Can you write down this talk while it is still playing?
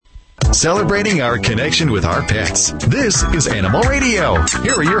celebrating our connection with our pets. This is Animal Radio.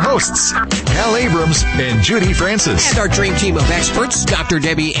 Here are your hosts, Hal Abrams and Judy Francis. And our dream team of experts, Dr.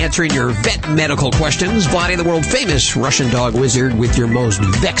 Debbie answering your vet medical questions, Vladi the world-famous Russian dog wizard with your most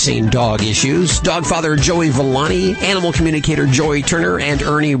vexing dog issues, Dogfather Joey Villani, animal communicator Joey Turner, and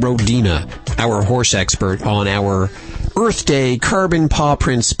Ernie Rodina, our horse expert on our Earth Day Carbon Paw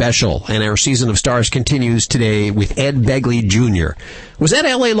Print Special. And our Season of Stars continues today with Ed Begley Jr. Was that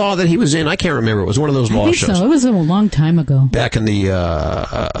L.A. Law that he was in? I can't remember. It was one of those law shows. So. It was a long time ago. Back in the...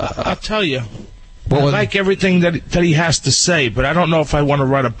 I'll tell you. I like everything that he has to say, but I don't know if I want to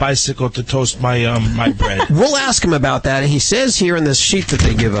ride a bicycle to toast my my bread. We'll ask him about that. He says here in this sheet that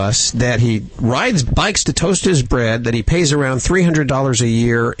they give us that he rides bikes to toast his bread, that he pays around $300 a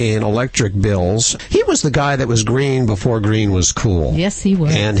year in electric bills. He was the guy that was green before green was cool. Yes, he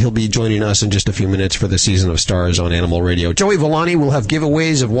was. And he'll be joining us in just a few minutes for the Season of Stars on Animal Radio. Joey Villani will have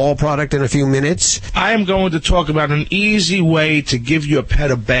giveaways of wall product in a few minutes. I am going to talk about an easy way to give your pet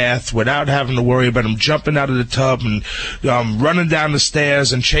a bath without having to worry about him jumping out of the tub and running down the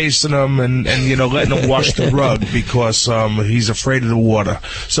stairs and chasing him and letting him wash the rug because he's afraid of the water.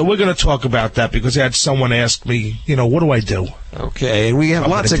 So we're going to talk about that because I had someone ask me, what do I do? Okay, and we have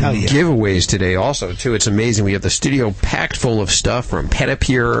lots of giveaways today also, too. It's amazing. We have the studio packed full of stuff from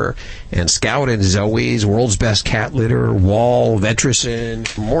Petipure and Scout and Zoe's, World's Best Cat Litter, Wall,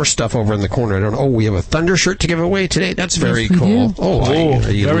 Vetricin, more stuff over in the corner. I don't know. Oh, we have a Thunder shirt to give away today. That's very cool. Do. Oh,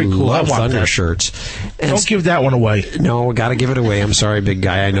 very cool. Love I want Thunder that. shirts. And Don't give that one away. No, got to give it away. I'm sorry, big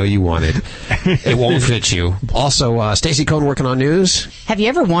guy. I know you want it. It won't fit you. Also, Stacey Cohn working on news. Have you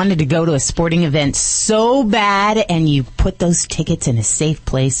ever wanted to go to a sporting event so bad and you put those tickets in a safe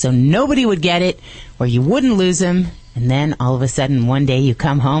place so nobody would get it or you wouldn't lose them, and then all of a sudden one day you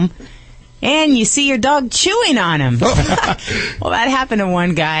come home and you see your dog chewing on him? Well, that happened to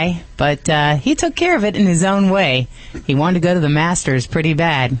one guy, but he took care of it in his own way. He wanted to go to the Masters pretty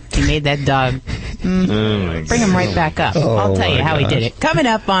bad. He made that dog bring him right back up. I'll tell you how he did it. Coming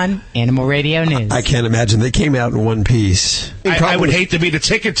up on Animal Radio News. I can't imagine they came out in one piece. I would hate to be the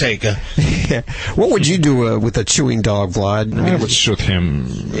ticket taker. What would you do with a chewing dog, Vlad? I would shoot him.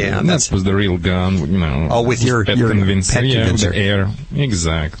 Yeah, that was the real gun. Oh, with your pet convincer. The air.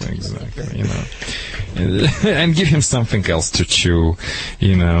 Exactly. And give him something else to chew,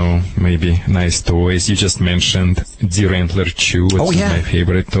 maybe nice toys. You just mentioned Deer Antler Chew. It's my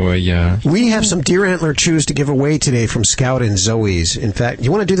favorite toy, yeah. We have some Deer Antler Chews to give away today from Scout and Zoe's. In fact,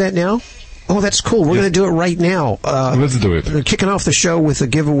 you want to do that now? Oh, that's cool. We're going to do it right now. Let's do it. We're kicking off the show with a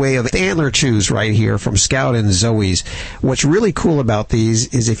giveaway of Antler Chews right here from Scout and Zoe's. What's really cool about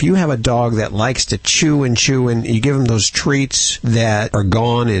these is if you have a dog that likes to chew and you give them those treats that are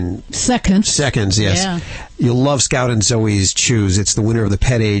gone in seconds, yes. Yeah. You'll love Scout and Zoe's Chews. It's the winner of the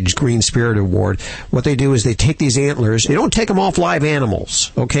Pet Age Green Spirit Award. What they do is they take these antlers. They don't take them off live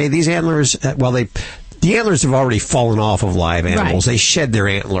animals, okay? These antlers, the antlers have already fallen off of live animals. Right. They shed their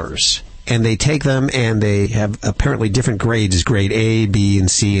antlers. And they take them, and they have apparently different grades, grade A, B, and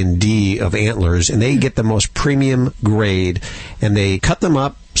C, and D of antlers, and they get the most premium grade, and they cut them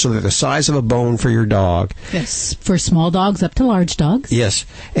up so they're the size of a bone for your dog. Yes, for small dogs up to large dogs. Yes,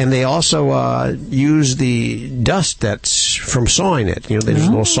 and they also use the dust that's from sawing it. There's a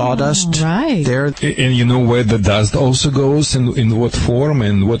little sawdust there. And you know where the dust also goes, and in what form,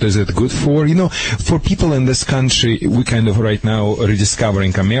 and what is it good for? For people in this country, we kind of right now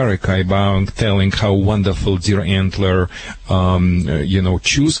rediscovering America about telling how wonderful deer antler,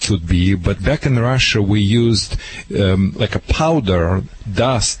 chews could be. But back in Russia, we used like a powder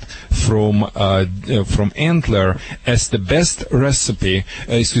dust from antler as the best remedy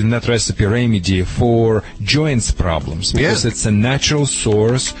for joints problems, because it's a natural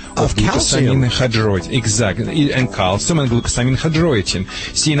source of calcium, hydroxide, exactly, and calcium and glucosamine hydroxide.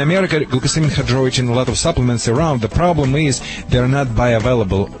 See, in America, glucosamine hydroxide, a lot of supplements around. The problem is they're not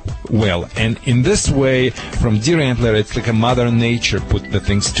bioavailable well, and in this way, from deer antler, it's like a Mother Nature put the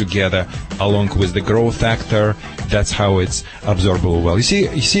things together along with the growth factor. That's how it's absorbable well.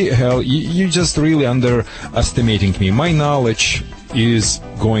 You see, Hal, you're just really underestimating me. My knowledge is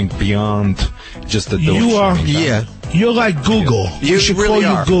going beyond just the dose. You're like Google. You should really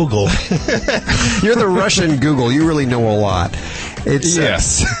call you Google. You're the Russian Google. You really know a lot.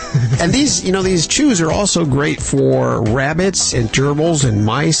 Yes. And these chews are also great for rabbits and gerbils and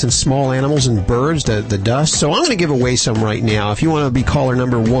mice and small animals and birds, the dust. So I'm going to give away some right now. If you want to be caller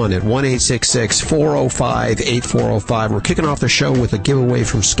number 1 at 1-866-405-8405. We're kicking off the show with a giveaway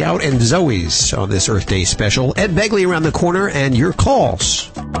from Scout and Zoe's on this Earth Day special. Ed Begley around the corner and your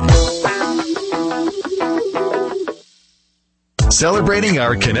calls. celebrating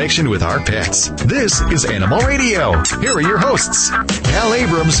our connection with our pets. This is Animal Radio. Here are your hosts, Hal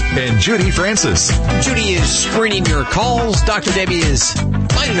Abrams and Judy Francis. Judy is screening your calls. Dr. Debbie is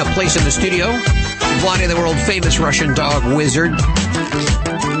finding a place in the studio. Vladi, the world-famous Russian dog wizard,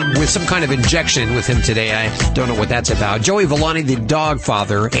 with some kind of injection with him today. I don't know what that's about. Joey Villani, the dog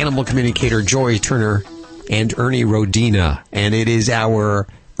father, animal communicator Joy Turner, and Ernie Rodina. And it is our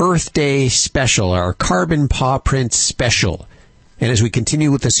Earth Day special, our Carbon Paw Print special. And as we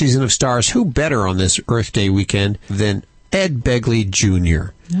continue with the Season of Stars, who better on this Earth Day weekend than Ed Begley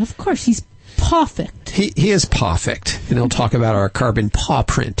Jr.? Of course, he's perfect. He is perfect. And he'll talk about our Carbon Paw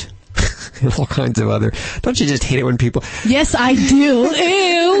Print. And all kinds of other... Don't you just hate it when people... Yes, I do.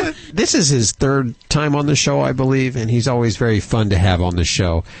 Ew. This is his third time on the show, I believe, and he's always very fun to have on the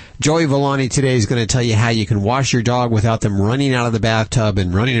show. Joey Villani today is going to tell you how you can wash your dog without them running out of the bathtub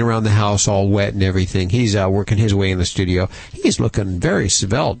and running around the house all wet and everything. He's working his way in the studio. He's looking very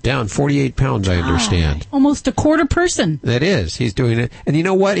svelte, down 48 pounds, I understand. Almost a quarter person. That is. He's doing it. And you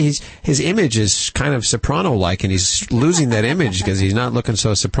know what? His image is kind of soprano-like, and he's losing that image because he's not looking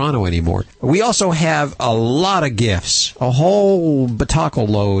so soprano anymore. We also have a lot of gifts, a whole batacle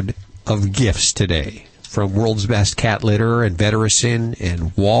load of gifts today from World's Best Cat Litter and Vetericyn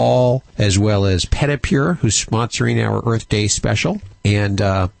and Wall, as well as Petipure, who's sponsoring our Earth Day special, and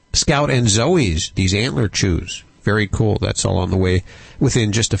Scout and Zoe's, these antler chews. Very cool. That's all on the way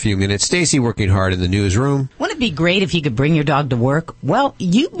within just a few minutes. Stacy working hard in the newsroom. Wouldn't it be great if you could bring your dog to work? Well,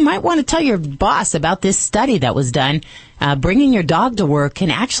 you might want to tell your boss about this study that was done. Bringing your dog to work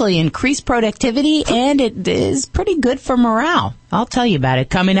can actually increase productivity, and it is pretty good for morale. I'll tell you about it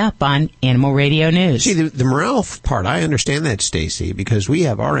coming up on Animal Radio News. See, the morale part, I understand that, Stacy, because we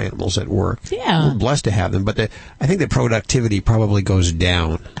have our animals at work. Yeah. We're blessed to have them, but I think the productivity probably goes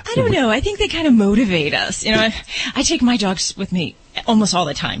down. I don't know. I think they kind of motivate us. You know, I take my dogs with me almost all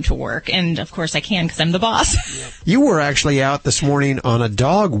the time to work, and of course I can because I'm the boss. You were actually out this morning on a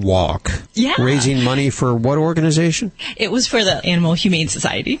dog walk. Yeah. Raising money for what organization? It was for the Animal Humane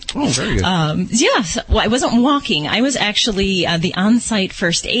Society. Oh, very good. Well, I wasn't walking. I was actually the on-site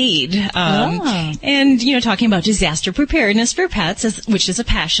first aid, and, you know, talking about disaster preparedness for pets, which is a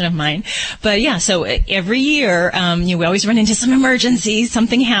passion of mine. But yeah, so every year, we always run into some emergencies.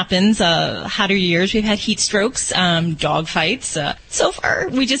 Something happens. Hotter years, we've had heat strokes, dog fights. So far,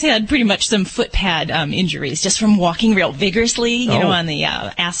 we just had pretty much some foot pad injuries just from walking real vigorously, you know, on the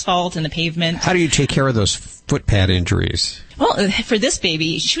asphalt and the pavement. How do you take care of those foot pad injuries? Well, for this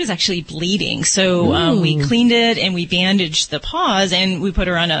baby, she was actually bleeding, so we cleaned it and we bandaged the paws, and we put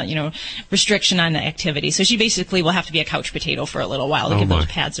her on a restriction on the activity. So she basically will have to be a couch potato for a little while to give those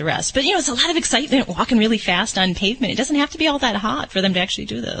pads a rest. But it's a lot of excitement walking really fast on pavement. It doesn't have to be all that hot for them to actually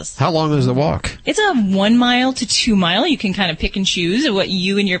do this. How long is the walk? It's a 1 mile to 2 mile. You can kind of pick and choose what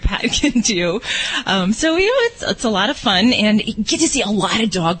you and your pet can do. So it's a lot of fun, and you get to see a lot of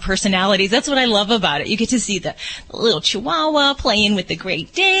dog personalities. That's what I love about it. You get to see the little Chihuahua playing with the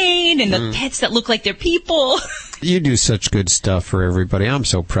Great Dane and the pets that look like they're people. You do such good stuff for everybody. I'm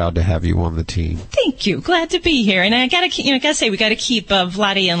so proud to have you on the team. Thank you. Glad to be here. And I gotta say, we gotta keep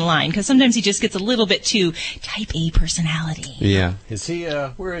Vladi in line, because sometimes he just gets a little bit too type A personality. Yeah. Is he,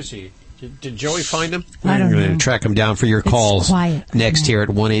 where is he? Did Joey find him? I don't know. We're going to track him down for your calls. It's quiet. Next here at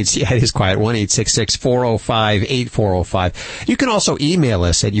 1-8... Yeah, it is quiet. 1-866-405-8405. You can also email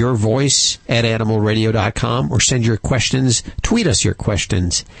us at yourvoice@animalradio.com, or send your questions, tweet us your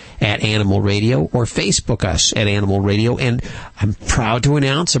questions at Animal Radio, or Facebook us at Animal Radio. And I'm proud to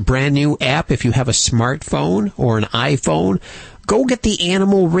announce a brand new app. If you have a smartphone or an iPhone, go get the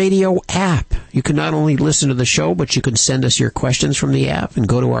Animal Radio app. You can not only listen to the show, but you can send us your questions from the app and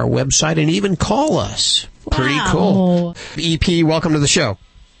go to our website and even call us. Pretty cool. EP, welcome to the show.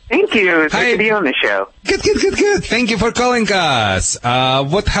 Thank you. It's good to be on the show. Good. Thank you for calling us.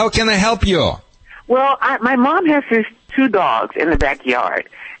 How can I help you? Well, my mom has these 2 dogs in the backyard,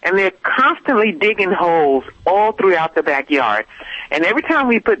 and they're constantly digging holes all throughout the backyard. And every time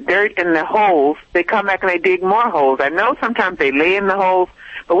we put dirt in the holes, they come back and they dig more holes. I know sometimes they lay in the holes,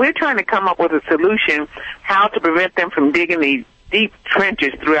 but we're trying to come up with a solution how to prevent them from digging these deep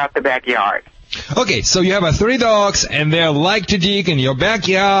trenches throughout the backyard. Okay, so you have 3 dogs, and they like to dig in your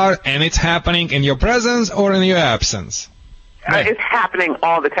backyard, and it's happening in your presence or in your absence? It's happening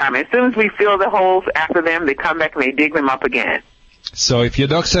all the time. As soon as we fill the holes after them, they come back and they dig them up again. So if your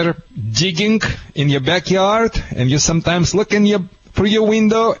dogs are digging in your backyard, and you sometimes look through your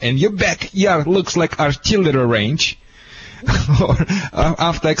window, and your backyard looks like artillery range, or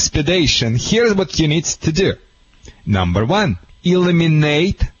after expedition, here's what you need to do. Number 1,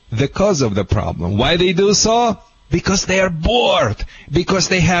 eliminate the cause of the problem. Why they do so? Because they are bored. Because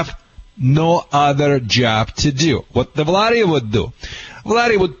they have no other job to do. What the Vladi would do?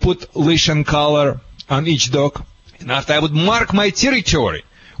 Vladi would put leash and collar on each dog. And after I would mark my territory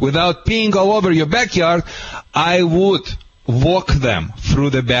without peeing all over your backyard, I would walk them through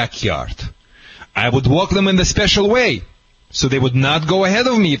the backyard. I would walk them in the special way. So they would not go ahead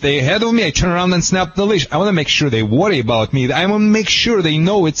of me. If they're ahead of me, I turn around and snap the leash. I want to make sure they worry about me. I want to make sure they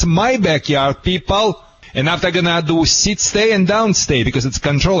know it's my backyard, people. And after I'm going to do sit, stay, and down stay, because it's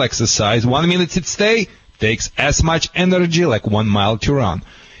control exercise. 1 minute sit, stay takes as much energy like 1 mile to run.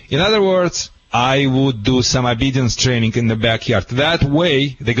 In other words, I would do some obedience training in the backyard. That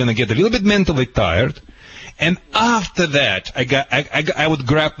way, they're going to get a little bit mentally tired. And after that, I would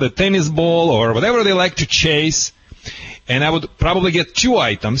grab the tennis ball or whatever they like to chase, and I would probably get 2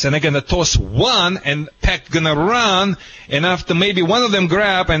 items, and I'm going to toss one, and pack going to run, and after maybe one of them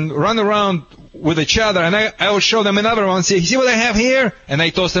grab and run around with each other, and I will show them another one, say, see what I have here? And I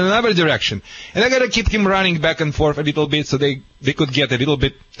toss in another direction. And I got to keep him running back and forth a little bit so they could get a little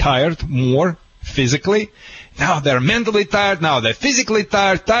bit tired more physically. Now they're mentally tired. Now they're physically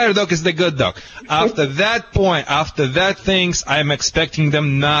tired. Tired dog is the good dog. After that point, after that things, I'm expecting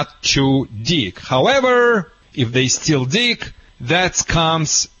them not to dig. However, if they still dig, that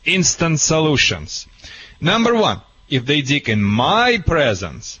comes instant solutions. Number 1, if they dig in my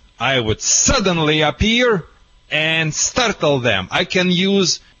presence, I would suddenly appear and startle them. I can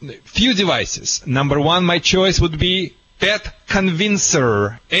use few devices. Number 1, my choice would be Pet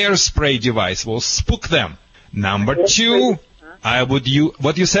Convincer air spray device. Will spook them. Number 2, I would use,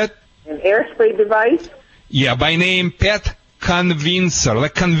 what you said? An air spray device? Yeah, by name Pet Convincer.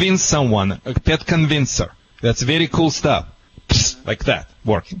 Like convince someone. A Pet Convincer. That's very cool stuff. Psst, like that.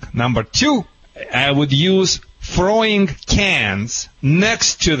 Working. Number 2, I would use throwing cans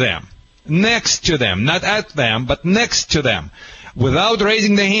next to them. Next to them. Not at them, but next to them. Without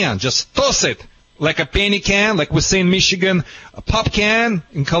raising the hand. Just toss it. Like a penny can, like we say in Michigan, a pop can.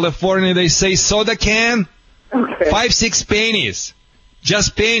 In California, they say soda can. Okay. 5-6 pennies.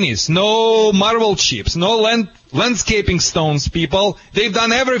 Just pennies. No marble chips. No landscaping stones, people. They've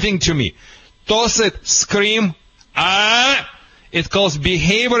done everything to me. Toss it. Scream. Ah! It calls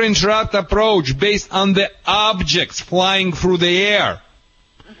behavior interrupt approach based on the objects flying through the air.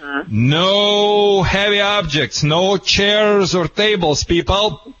 Uh-huh. No heavy objects. No chairs or tables,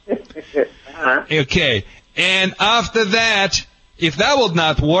 people. Uh-huh. Okay. And after that, if that would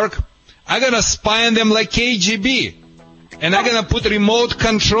not work, I'm going to spy on them like KGB. And I'm going to put remote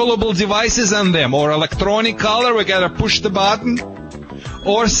controllable devices on them. Or electronic collar, we got to push the button.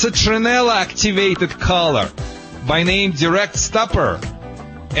 Or Citronella activated collar by name Direct Stopper.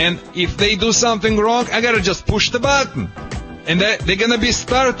 And if they do something wrong, I got to just push the button. And they're going to be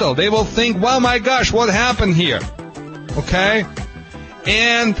startled. They will think, wow, my gosh, what happened here? Okay?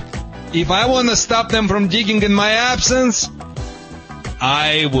 And if I want to stop them from digging in my absence,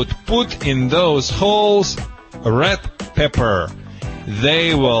 I would put in those holes red pepper.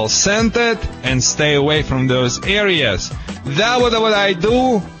 They will scent it and stay away from those areas. That was what I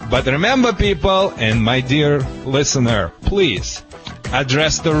do. But remember, people, and my dear listener, please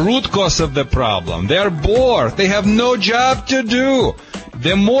address the root cause of the problem. They're bored. They have no job to do.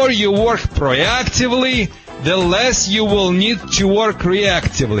 The more you work proactively, the less you will need to work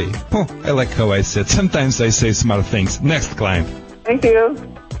reactively. Oh, I like how I said. Sometimes I say smart things. Next client. Thank you.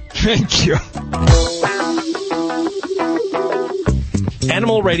 Thank you.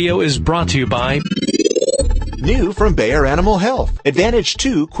 Animal Radio is brought to you by... New from Bayer Animal Health. Advantage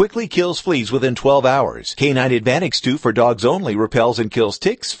 2 quickly kills fleas within 12 hours. Canine Advantage 2 for dogs only repels and kills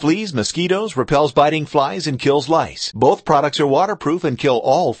ticks, fleas, mosquitoes, repels biting flies, and kills lice. Both products are waterproof and kill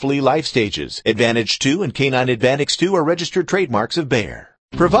all flea life stages. Advantage 2 and Canine Advantage 2 are registered trademarks of Bayer.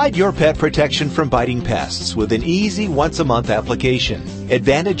 Provide your pet protection from biting pests with an easy once-a-month application.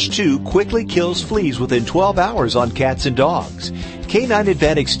 Advantage 2 quickly kills fleas within 12 hours on cats and dogs. Canine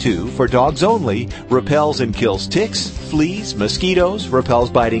Advantage 2 for dogs only repels and kills ticks, fleas, mosquitoes, repels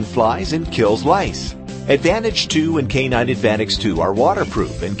biting flies, and kills lice. Advantage 2 and Canine Advantage 2 are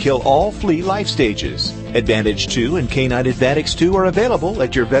waterproof and kill all flea life stages. Advantage 2 and Canine Advantage 2 are available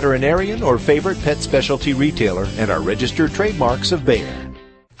at your veterinarian or favorite pet specialty retailer and are registered trademarks of Bayer.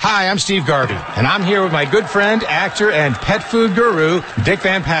 Hi, I'm Steve Garvey, and I'm here with my good friend, actor, and pet food guru, Dick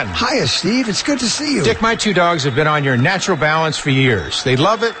Van Patten. Hiya, Steve. It's good to see you. Dick, my 2 dogs have been on your natural balance for years. They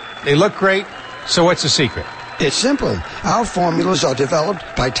love it. They look great. So what's the secret? It's simple. Our formulas are developed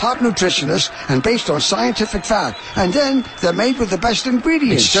by top nutritionists and based on scientific fact. And then they're made with the best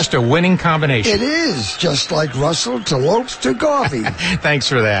ingredients. It's just a winning combination. It is, just like Russell to Lopes to Garvey. Thanks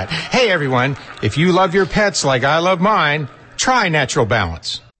for that. Hey, everyone, if you love your pets like I love mine, try Natural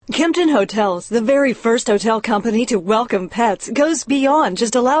Balance. Kimpton Hotels, the very first hotel company to welcome pets, goes beyond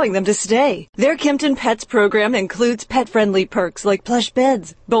just allowing them to stay. Their Kimpton Pets program includes pet-friendly perks like plush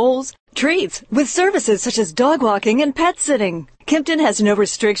beds, bowls, treats, with services such as dog walking and pet sitting. Kimpton has no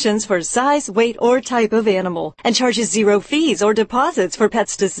restrictions for size, weight, or type of animal, and charges 0 fees or deposits for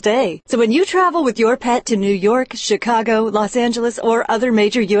pets to stay. So when you travel with your pet to New York, Chicago, Los Angeles, or other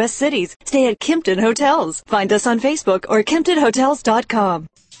major U.S. cities, stay at Kimpton Hotels. Find us on Facebook or KimptonHotels.com.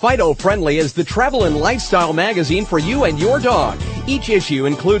 Fido Friendly is the travel and lifestyle magazine for you and your dog. Each issue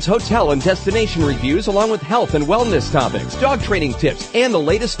includes hotel and destination reviews along with health and wellness topics, dog training tips, and the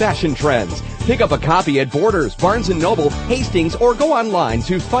latest fashion trends. Pick up a copy at Borders, Barnes & Noble, Hastings, or go online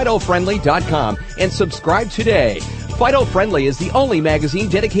to FidoFriendly.com and subscribe today. Fido Friendly is the only magazine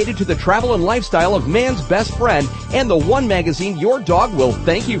dedicated to the travel and lifestyle of man's best friend and the one magazine your dog will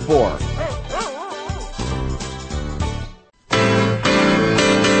thank you for.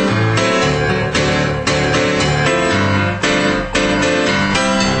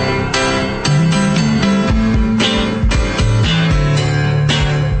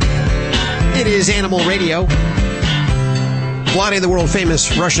 It is Animal Radio. Vlade, the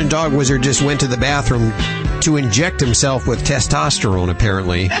world-famous Russian dog wizard, just went to the bathroom to inject himself with testosterone,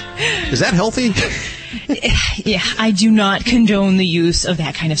 apparently. Is that healthy? Yeah, I do not condone the use of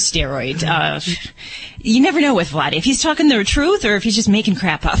that kind of steroid. You never know with Vlad if he's talking the truth or if he's just making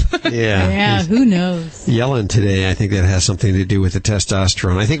crap up. Yeah, who knows? Yelling today, I think that has something to do with the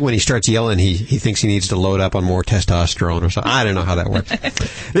testosterone. I think when he starts yelling, he thinks he needs to load up on more testosterone or something. I don't know how that works.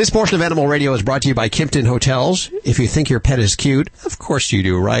 This portion of Animal Radio is brought to you by Kimpton Hotels. If you think your pet is cute, of course you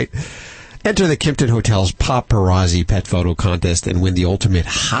do, right? Enter the Kimpton Hotels Paparazzi Pet Photo Contest and win the ultimate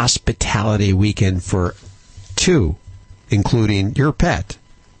hospitality weekend for 2, including your pet.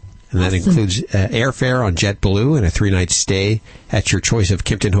 And that includes airfare on JetBlue and a 3-night stay at your choice of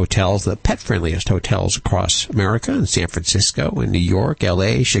Kimpton Hotels, the pet-friendliest hotels across America, in San Francisco, in New York,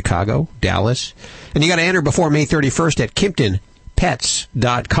 L.A., Chicago, Dallas. And you got to enter before May 31st at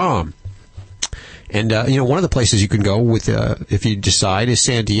KimptonPets.com. And, one of the places you can go with, if you decide, is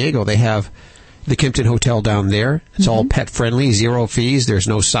San Diego. They have the Kimpton Hotel down there. It's all pet-friendly, 0 fees. There's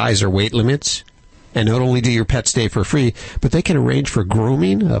no size or weight limits. And not only do your pet stay for free, but they can arrange for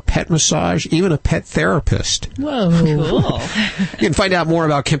grooming, a pet massage, even a pet therapist. Whoa. Cool. You can find out more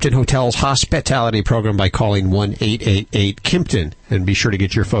about Kimpton Hotel's hospitality program by calling 1-888-KIMPTON. And be sure to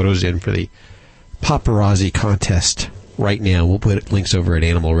get your photos in for the paparazzi contest right now. We'll put links over at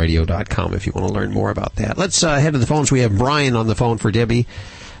animalradio.com if you want to learn more about that. Let's head to the phones. We have Brian on the phone for Debbie.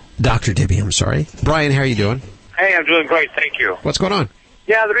 Dr. Debbie, I'm sorry. Brian, how are you doing? Hey, I'm doing great. Thank you. What's going on?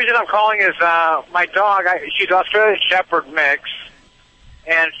 Yeah, the reason I'm calling is my dog, she's Australian Shepherd mix,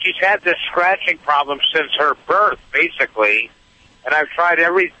 and she's had this scratching problem since her birth, basically. And I've tried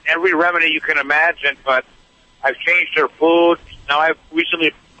every remedy you can imagine, but I've changed her food. Now I've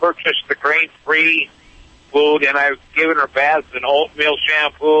recently purchased the grain-free food, and I've given her baths in oatmeal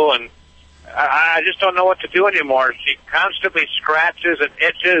shampoo, and I just don't know what to do anymore. She constantly scratches and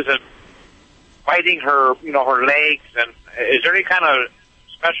itches and biting her, her legs. And is there any kind of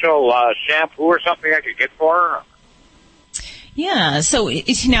special shampoo or something I could get for her? Yeah, so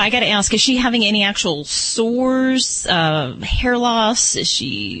now I got to ask, is she having any actual sores, hair loss? Is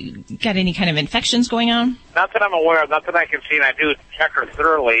she got any kind of infections going on? Not that I'm aware of, not that I can see, and I do check her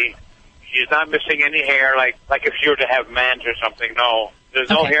thoroughly. She's not missing any hair, like if she were to have mange or something. No, there's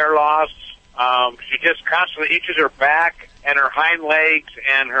no hair loss. She just constantly itches her back and her hind legs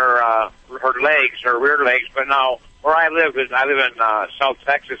and her legs, her rear legs. But now, where I live in South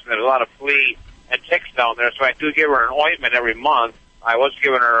Texas, and there's a lot of flea and ticks down there, so I do give her an ointment every month. I was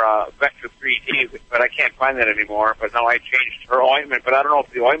giving her Vector 3D, but I can't find that anymore. But now I changed her ointment, but I don't know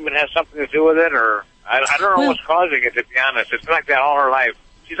if the ointment has something to do with it, or I don't know what's causing it, to be honest. It's been like that all her life.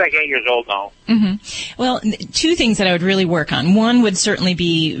 She's like 8 years old now. Mm-hmm. Well, 2 things that I would really work on. One would certainly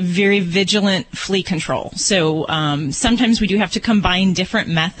be very vigilant flea control. So sometimes we do have to combine different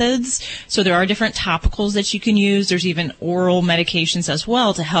methods. So there are different topicals that you can use. There's even oral medications as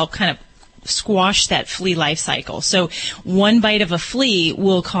well to help kind of squash that flea life cycle. So one bite of a flea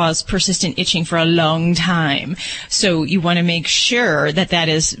will cause persistent itching for a long time. So you want to make sure that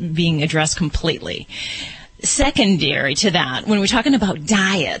is being addressed completely. secondary to that, when we're talking about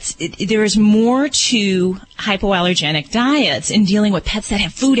diets, there is more to hypoallergenic diets in dealing with pets that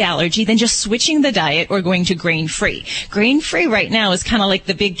have food allergy than just switching the diet or going to grain-free. Grain-free right now is kind of like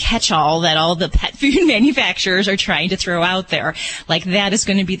the big catch-all that all the pet food manufacturers are trying to throw out there. Like that is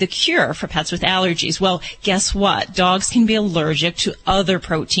going to be the cure for pets with allergies. Well, guess what? Dogs can be allergic to other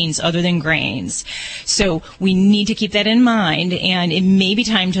proteins other than grains. So we need to keep that in mind, and it may be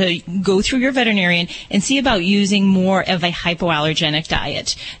time to go through your veterinarian and see about using more of a hypoallergenic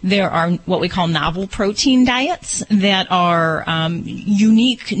diet. There are what we call novel protein diets that are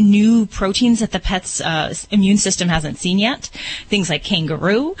unique new proteins that the pet's immune system hasn't seen yet. Things like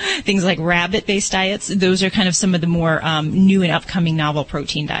kangaroo, things like rabbit-based diets. Those are kind of some of the more new and upcoming novel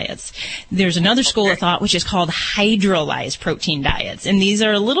protein diets. There's another school of thought which is called hydrolyzed protein diets, and these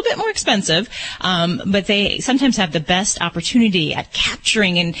are a little bit more expensive, but they sometimes have the best opportunity at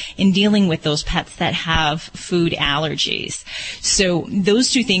capturing and dealing with those pets that have food allergies. So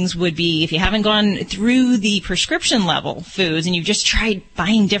those two things would be, if you haven't gone through the prescription level foods and you've just tried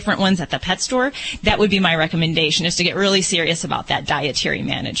buying different ones at the pet store, that would be my recommendation, is to get really serious about that dietary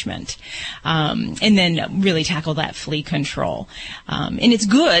management. And then really tackle that flea control. And it's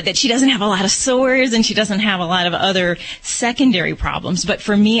good that she doesn't have a lot of sores and she doesn't have a lot of other secondary problems. But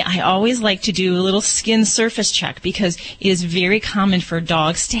for me, I always like to do a little skin surface check, because it is very common for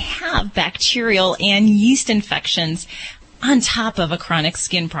dogs to have bacterial and yeast infections on top of a chronic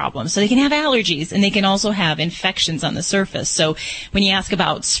skin problem. So they can have allergies and they can also have infections on the surface. So when you ask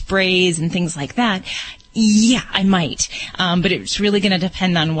about sprays and things like that, yeah, I might. But it's really going to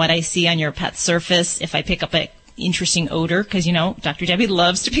depend on what I see on your pet's surface. If I pick up a interesting odor, because, you know, Dr. Debbie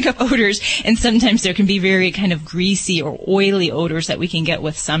loves to pick up odors, and sometimes there can be very kind of greasy or oily odors that we can get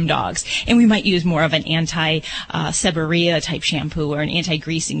with some dogs. And we might use more of an anti-seborrhea type shampoo or an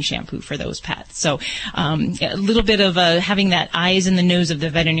anti-greasing shampoo for those pets. So a little bit of having that eyes and the nose of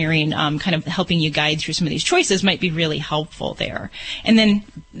the veterinarian kind of helping you guide through some of these choices might be really helpful there. And then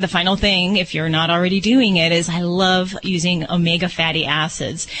the final thing, if you're not already doing it, is I love using omega fatty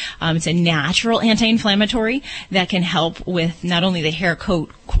acids. It's a natural anti-inflammatory that can help with not only the hair coat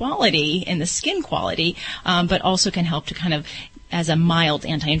quality and the skin quality, but also can help to kind of as a mild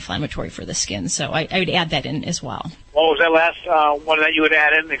anti-inflammatory for the skin. So I would add that in as well. What was that last one that you would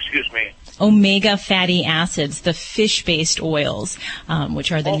add in? Excuse me. Omega fatty acids, the fish-based oils,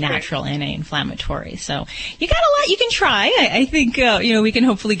 which are the natural anti-inflammatory. So you got a lot you can try. I think, we can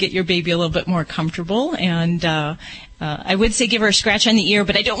hopefully get your baby a little bit more comfortable. And I would say give her a scratch on the ear,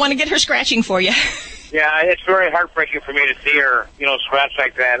 but I don't want to get her scratching for you. Yeah, it's very heartbreaking for me to see her, scratch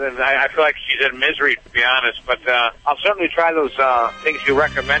like that, and I feel like she's in misery, to be honest. But I'll certainly try those things you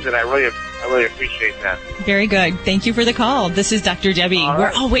recommended. I really appreciate that. Very good. Thank you for the call. This is Dr. Debbie. All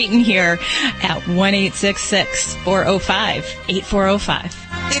right. We're all waiting here at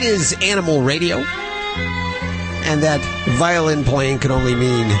 1-866-405-8405. It is Animal Radio, and that violin playing can only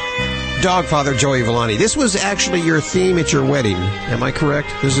mean Dogfather Joey Villani. This was actually your theme at your wedding. Am I correct?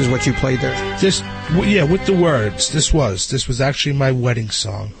 This is what you played there? With the words. This was actually my wedding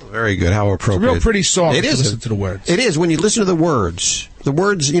song. Very good. How appropriate. It's a real pretty song. It is. Listen to the words. It is. When you listen to the words,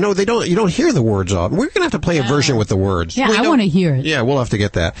 you don't hear the words on. We're going to have to play a version with the words. Yeah, I want to hear it. Yeah, we'll have to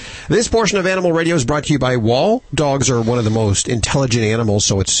get that. This portion of Animal Radio is brought to you by Wahl. Dogs are one of the most intelligent animals,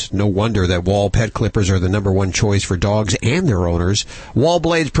 so it's no wonder that Wahl pet clippers are the number one choice for dogs and their owners. Wahl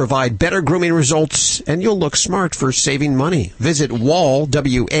blades provide better grooming results, and you'll look smart for saving money. Visit Wahl,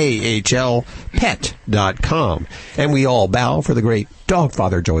 WAHL, pet.com. And we all bow for the great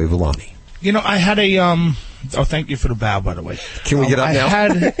Dogfather Joey Villani. I had a thank you for the bow, by the way. Can we get up now?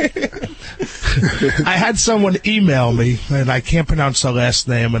 I had someone email me, and I can't pronounce her last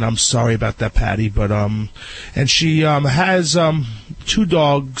name, and I'm sorry about that, Patty. But and she has two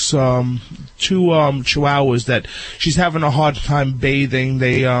dogs, two chihuahuas that she's having a hard time bathing.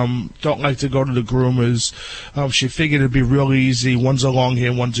 They don't like to go to the groomers. She figured it'd be real easy. One's a long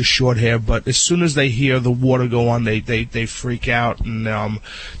hair, one's a short hair. But as soon as they hear the water go on, they freak out and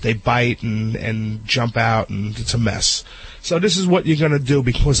they bite and jump out, and it's a mess. So this is what you're going to do,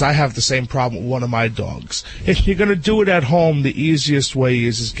 because I have the same problem with one of my dogs. If you're going to do it at home, the easiest way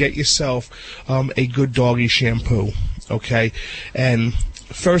is get yourself a good doggy shampoo, okay? And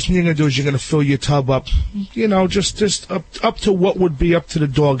first thing you're going to do is you're going to fill your tub up, just up to what would be up to the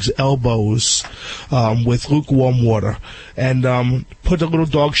dog's elbows with lukewarm water. And put a little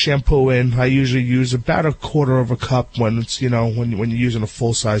dog shampoo in. I usually use about a quarter of a cup when it's, when you're using a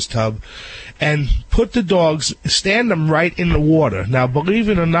full-size tub. And put the dogs, stand them right in the water. Now, believe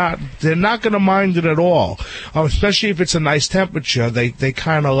it or not, they're not going to mind it at all, especially if it's a nice temperature. They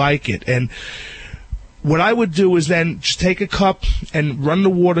kind of like it. And what I would do is then just take a cup and run the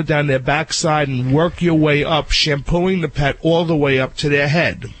water down their backside and work your way up, shampooing the pet all the way up to their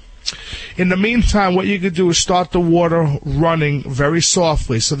head. In the meantime, what you could do is start the water running very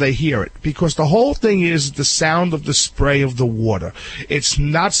softly so they hear it. Because the whole thing is the sound of the spray of the water. It's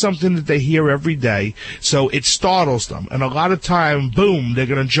not something that they hear every day, so it startles them. And a lot of time, boom, they're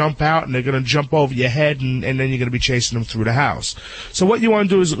going to jump out and they're going to jump over your head, and then you're going to be chasing them through the house. So what you want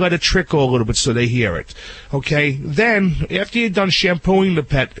to do is let it trickle a little bit so they hear it. Okay? Then, after you're done shampooing the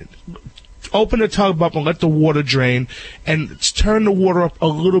pet, open the tub up and let the water drain, and turn the water up a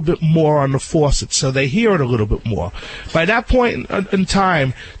little bit more on the faucet so they hear it a little bit more. By that point in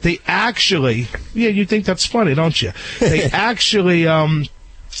time, they actually, you think that's funny, don't you? They actually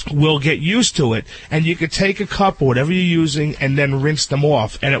will get used to it, and you could take a cup or whatever you're using and then rinse them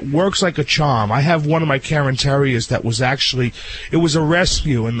off, and it works like a charm. I have one of my Cairn Terriers that was actually, it was a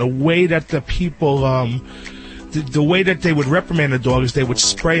rescue, and the way that the people, the way that they would reprimand the dog is they would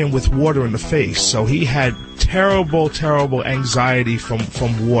spray him with water in the face. So he had terrible anxiety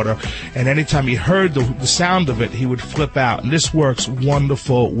from water. And anytime he heard the sound of it, he would flip out. And this works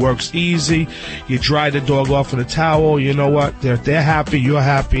wonderful. Works easy. You dry the dog off with a towel. You know what? They're happy. You're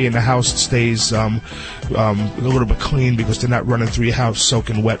happy. And the house stays a little bit clean because they're not running through your house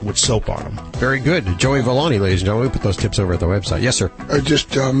soaking wet with soap on them. Very good. Joey Villani, ladies and gentlemen. We put those tips over at the website. Yes, sir. I'm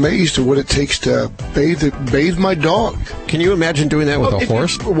just amazed at what it takes to bathe my dog. Can you imagine doing that with a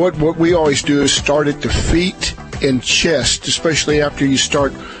horse? What we always do is start at the feet and chest, especially after you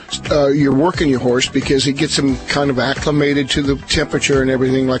start you're working your horse, because it gets him kind of acclimated to the temperature and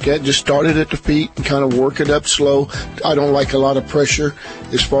everything like that. Just start it at the feet and kind of work it up slow. I don't like a lot of pressure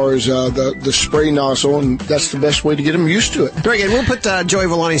as far as the spray nozzle, and that's the best way to get him used to it. Very good. We'll put Joey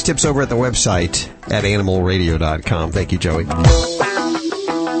Villani's tips over at the website at animalradio.com. Thank you, Joey.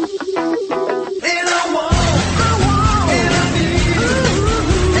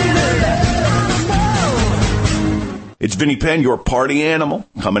 It's Vinnie Penn, your party animal,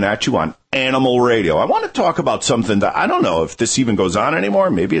 coming at you on Animal Radio. I want to talk about something that I don't know if this even goes on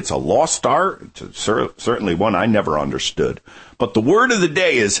anymore. Maybe it's a lost art. It's certainly one I never understood. But the word of the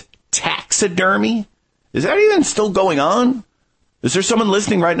day is taxidermy. Is that even still going on? Is there someone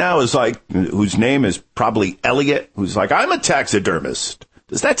listening right now whose name is probably Elliot, who's like, I'm a taxidermist?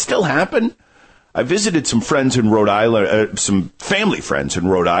 Does that still happen? I visited some friends in Rhode Island, some family friends in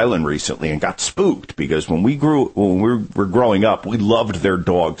Rhode Island recently, and got spooked because when we were growing up, we loved their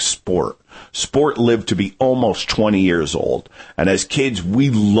dog Sport. Sport lived to be almost 20 years old, and as kids, we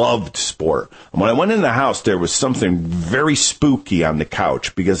loved Sport. And when I went in the house, there was something very spooky on the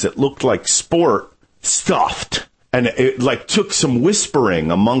couch because it looked like Sport stuffed. And it took some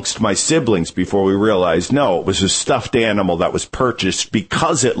whispering amongst my siblings before we realized, no, it was a stuffed animal that was purchased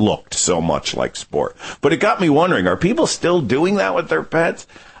because it looked so much like Sport. But it got me wondering, are people still doing that with their pets?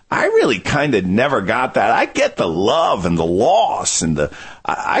 I really kind of never got that. I get the love and the loss and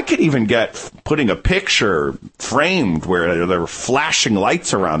I could even get putting a picture framed where there were flashing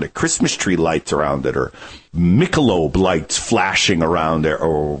lights around it, Christmas tree lights around it, or Michelob lights flashing around there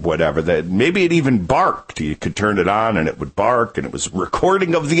or whatever. That maybe it even barked. You could turn it on and it would bark, and it was a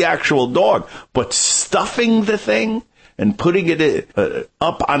recording of the actual dog. But stuffing the thing and putting it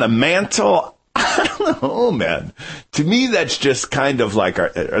up on a mantle, I don't know, man. To me, that's just kind of like,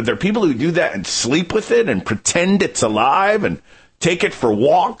 are there people who do that and sleep with it and pretend it's alive and take it for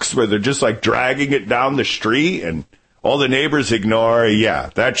walks where they're just like dragging it down the street and all the neighbors ignore? Yeah,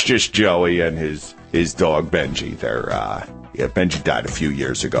 that's just Joey and his dog Benji. Benji died a few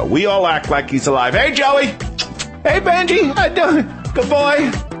years ago. We all act like he's alive. Hey, Joey. Hey, Benji. How you doing? Good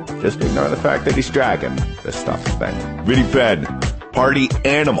boy. Just ignore the fact that he's dragging this stuff thing. Vinnie Penn, party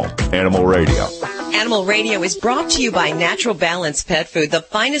animal, Animal Radio. Animal Radio is brought to you by Natural Balance Pet Food, the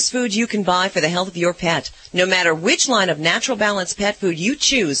finest food you can buy for the health of your pet. No matter which line of Natural Balance Pet Food you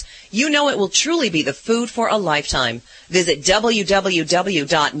choose, you know it will truly be the food for a lifetime. Visit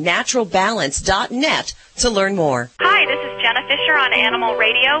www.naturalbalance.net to learn more. Hi, this is Jenna Fisher on Animal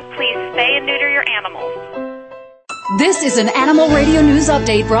Radio. Please spay and neuter your animals. This is an Animal Radio News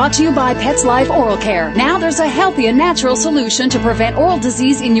Update brought to you by Pets Life Oral Care. Now there's a healthy and natural solution to prevent oral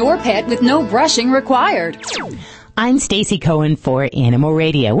disease in your pet with no brushing required. I'm Stacy Cohen for Animal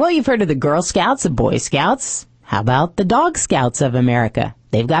Radio. Well, you've heard of the Girl Scouts, the Boy Scouts. How about the Dog Scouts of America?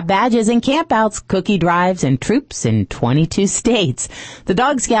 They've got badges and campouts, cookie drives, and troops in 22 states. The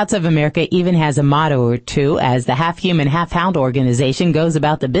Dog Scouts of America even has a motto or two as the half-human, half-hound organization goes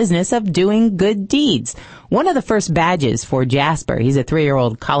about the business of doing good deeds. One of the first badges for Jasper, he's a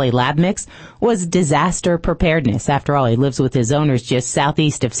 3-year-old Collie Lab mix, was disaster preparedness. After all, he lives with his owners just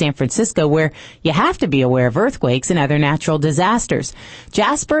southeast of San Francisco, where you have to be aware of earthquakes and other natural disasters.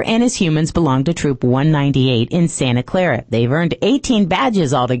 Jasper and his humans belong to Troop 198 in Santa Clara. They've earned 18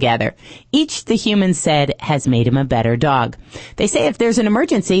 badges altogether. Each, the humans said, has made him a better dog. They say if there's an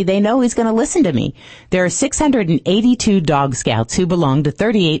emergency, they know he's going to listen to me. There are 682 dog scouts who belong to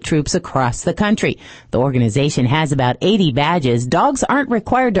 38 troops across the country. The organization has about 80 badges. Dogs aren't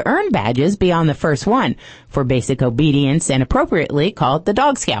required to earn badges beyond the first one for basic obedience and appropriately called the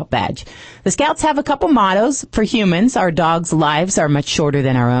Dog Scout badge. The Scouts have a couple mottos. For humans, our dogs' lives are much shorter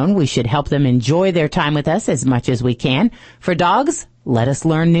than our own. We should help them enjoy their time with us as much as we can. For dogs, let us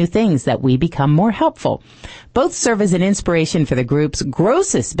learn new things that we become more helpful. Both serve as an inspiration for the group's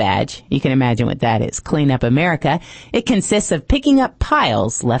grossest badge. You can imagine what that is. Clean Up America. It consists of picking up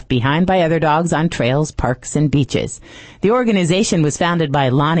piles left behind by other dogs on trails, parks, and beaches. The organization was founded by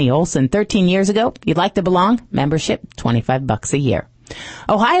Lonnie Olson 13 years ago. You'd like to belong? Membership, $25 a year.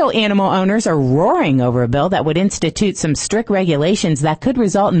 Ohio animal owners are roaring over a bill that would institute some strict regulations that could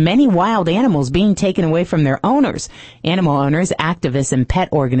result in many wild animals being taken away from their owners. Animal owners, activists, and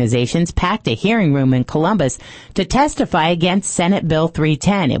pet organizations packed a hearing room in Columbus to testify against Senate Bill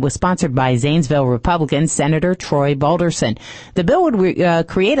 310. It was sponsored by Zanesville Republican Senator Troy Balderson. The bill would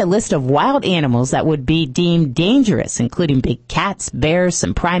create a list of wild animals that would be deemed dangerous, including big cats, bears,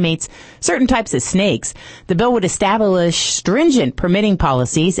 some primates, certain types of snakes. The bill would establish stringent permitting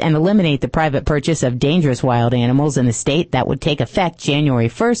policies and eliminate the private purchase of dangerous wild animals in the state. That would take effect January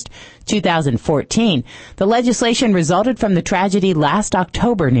 1st, 2014. The legislation resulted from the tragedy last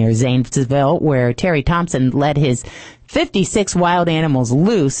October near Zanesville, where Terry Thompson let his 56 wild animals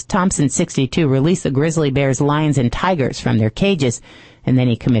loose. Thompson, 62, released the grizzly bears, lions, and tigers from their cages, and then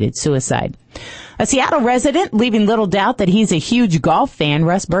he committed suicide. A Seattle resident, leaving little doubt that he's a huge golf fan,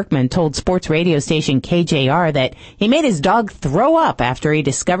 Russ Berkman told sports radio station KJR that he made his dog throw up after he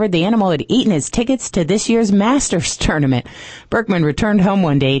discovered the animal had eaten his tickets to this year's Masters tournament. Berkman returned home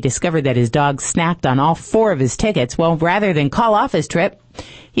one day, discovered that his dog snacked on all 4 of his tickets. Well, rather than call off his trip,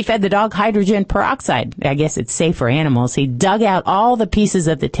 he fed the dog hydrogen peroxide. I guess it's safe for animals. He dug out all the pieces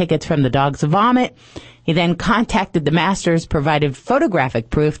of the tickets from the dog's vomit. He then contacted the Masters, provided photographic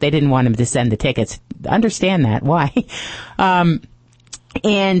proof. They didn't want him to send the tickets. Understand that. Why? And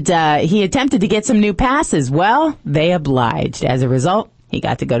he attempted to get some new passes. Well, they obliged. As a result, he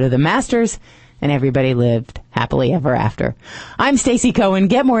got to go to the Masters, and everybody lived happily ever after. I'm Stacey Cohen.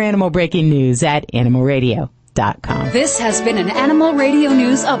 Get more animal breaking news at animalradio.com. This has been an Animal Radio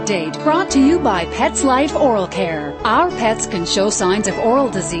News Update brought to you by Pets Life Oral Care. Our pets can show signs of oral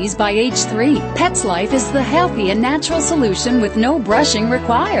disease by age 3. Pets Life is the healthy and natural solution with no brushing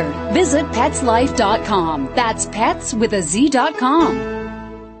required. Visit PetsLife.com. That's pets with a Z.com.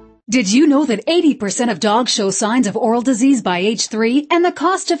 Did you know that 80% of dogs show signs of oral disease by age 3? And the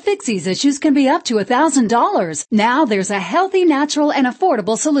cost to fix these issues can be up to $1,000. Now there's a healthy, natural, and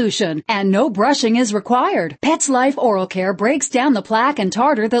affordable solution. And no brushing is required. Pets Life Oral Care breaks down the plaque and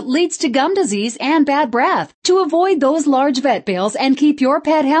tartar that leads to gum disease and bad breath. To avoid those large vet bills and keep your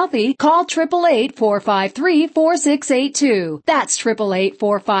pet healthy, call 888-453-4682. That's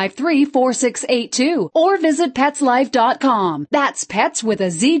 888-453-4682. Or visit PetsLife.com. That's pets with a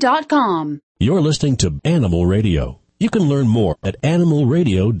Z.com. You're listening to Animal Radio. You can learn more at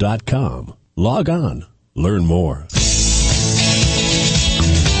animalradio.com. Log on. Learn more.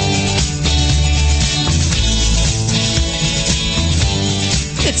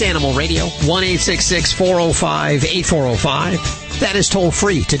 It's Animal Radio, 1-866-405-8405. That is toll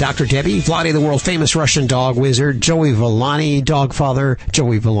free to Dr. Debbie, Vladi, the world-famous Russian dog wizard, Joey Villani, dog father,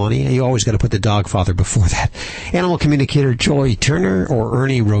 Joey Villani. You always got to put the dog father before that. Animal communicator Joy Turner or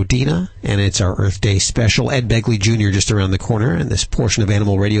Ernie Rodina. And it's our Earth Day special. Ed Begley Jr. just around the corner. And this portion of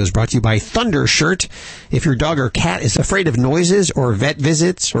Animal Radio is brought to you by Thunder Shirt. If your dog or cat is afraid of noises or vet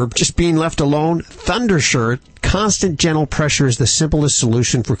visits or just being left alone, Thunder Shirt. Constant gentle pressure is the simplest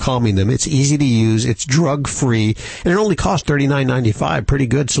solution for calming them. It's easy to use, it's drug-free, and it only costs $39.95. Pretty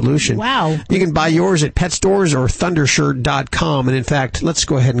good solution. Wow. You can buy yours at pet stores or thundershirt.com. And in fact, let's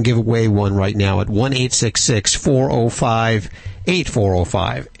go ahead and give away one right now at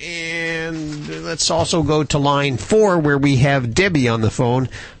 1-866-405-8405. And let's also go to line 4 where we have Debbie on the phone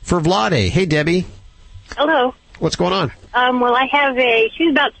for Vlade. Hey, Debbie. Hello. What's going on? Well, I have she's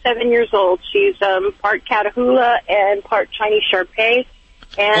about 7 years old. She's part Catahoula and part Chinese Shar-Pei.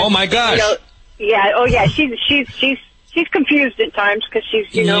 And, oh my gosh! She's confused at times because she's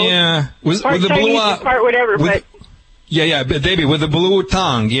with part the Chinese blue and part whatever. Debbie with the blue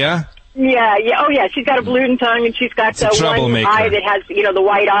tongue, yeah. Yeah. Oh, yeah. She's got a balloon tongue, and she's got the one eye that has, the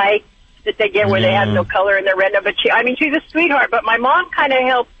white eye that they get where they have no color in their retina. But she's a sweetheart. But my mom kind of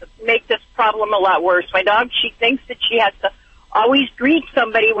helped make this problem a lot worse. My dog, she thinks that she has to always greet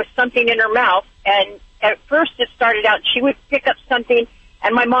somebody with something in her mouth. And at first it started out, she would pick up something,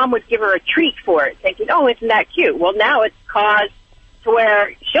 and my mom would give her a treat for it, thinking, oh, isn't that cute? Well, now it's caused to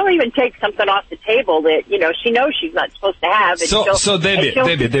where she'll even take something off the table that, she knows she's not supposed to have. And so Debbie,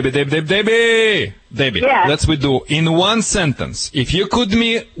 yeah. Let's we do in one sentence. If you could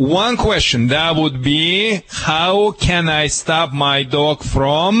me one question, that would be, how can I stop my dog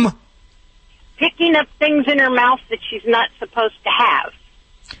from picking up things in her mouth that she's not supposed to have?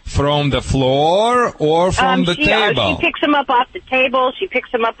 From the floor or from the table? She picks them up off the table. She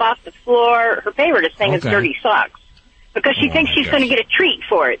picks them up off the floor. Her favorite thing is dirty socks, because she thinks she's going to get a treat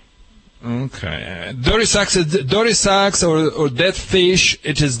for it. Okay. Dirty socks or dead fish,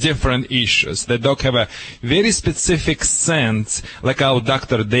 it is different issues. The dog have a very specific sense, like our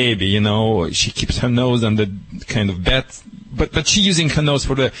Dr. Debbie, she keeps her nose on the kind of bed, but she's using her nose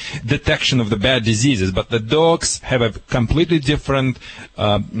for the detection of the bad diseases. But the dogs have a completely different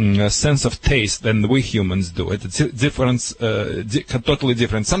sense of taste than we humans do. It's totally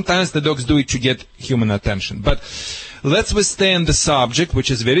different. Sometimes the dogs do it to get human attention. But let's stay on the subject, which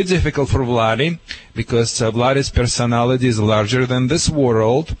is very difficult for Vladi, because Vladi's personality is larger than this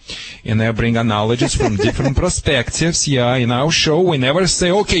world, and I bring knowledge from different perspectives. Yeah, in our show, we never say,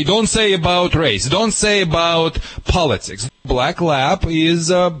 okay, don't say about race, don't say about politics. Black Lab is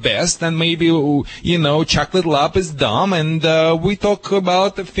best, and maybe, Chocolate Lab is dumb, and we talk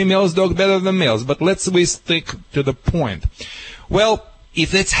about the females dog better than males, but we stick to the point. Well,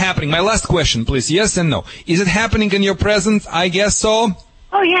 if it's happening, my last question, please, yes and no. Is it happening in your presence? I guess so.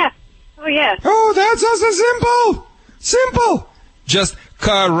 Oh, yeah. Oh, yeah. Oh, that's also simple. Simple. Just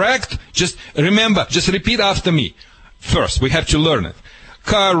correct. Just remember, just repeat after me. First, we have to learn it.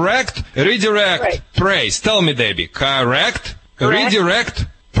 Correct, redirect, praise. Tell me, Debbie. Correct, redirect,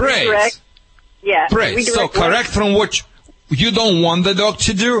 praise. Redirect. Yeah. Praise. So correct from what you don't want the dog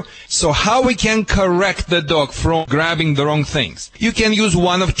to do. So how we can correct the dog from grabbing the wrong things? You can use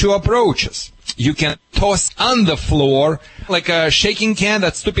one of two approaches. You can toss on the floor like a shaking can,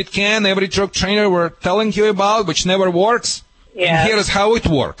 that stupid can every dog trainer were telling you about, which never works. Yeah. And here's how it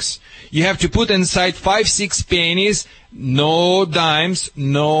works. You have to put inside 5-6 pennies, no dimes,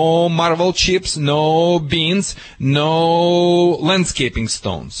 no marble chips, no beans, no landscaping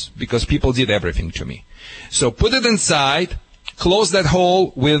stones, because people did everything to me. So put it inside, close that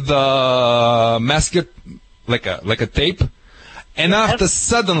hole with masking, like a tape, and after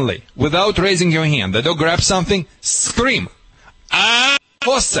suddenly, without raising your hand, the dog grabs something, scream,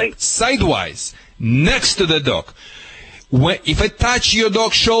 sidewise, next to the dog. If I touch your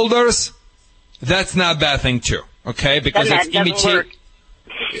dog's shoulders, that's not a bad thing too, okay? Because it's imitating.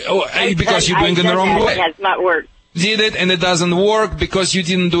 Because you're doing it in the wrong way. It has not worked. Did it and it doesn't work because you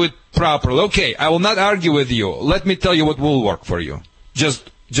didn't do it properly. Okay, I will not argue with you. Let me tell you what will work for you. Just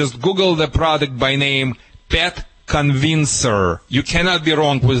Google the product by name Pet Convincer. You cannot be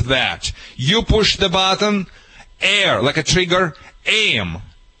wrong with that. You push the button, air, like a trigger, aim,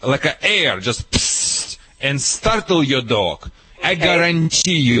 like an air, just psst, and startle your dog. Okay. I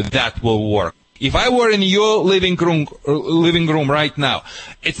guarantee you that will work. If I were in your living room right now,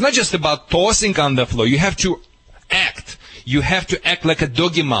 it's not just about tossing on the floor. You have to act. You have to act like a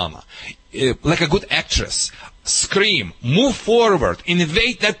doggy mama, like a good actress. Scream, move forward,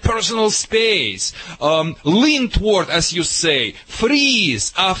 invade that personal space, lean toward, as you say,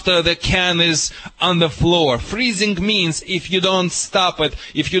 freeze after the can is on the floor. Freezing means if you don't stop it,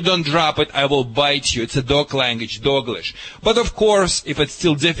 if you don't drop it, I will bite you. It's a dog language, doglish. But of course, if it's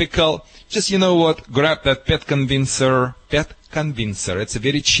still difficult, just, grab that Pet Convincer. It's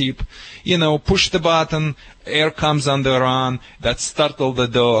very cheap. Push the button, air comes on the run, that startle the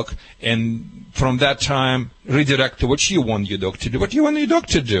dog, and from that time, redirect to what you want your dog to do. What you want your dog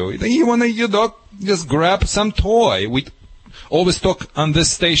to do? You want your dog just grab some toy. We always talk on this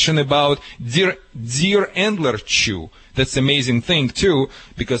station about deer antler chew. That's an amazing thing too,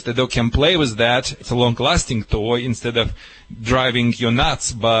 because the dog can play with that. It's a long-lasting toy instead of driving you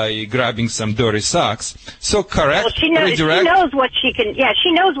nuts by grabbing some dirty socks. So correct, well, she knows what she can. Yeah,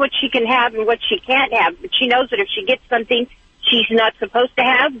 she knows what she can have and what she can't have. But she knows that if she gets something she's not supposed to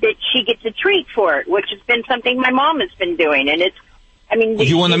have, that she gets a treat for it, which has been something my mom has been doing. And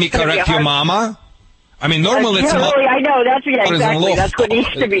you want me to correct your mama? I mean, normally it's I know exactly. That's what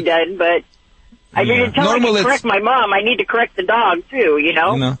needs to be done, but. I didn't tell her to correct my mom. I need to correct the dog, too,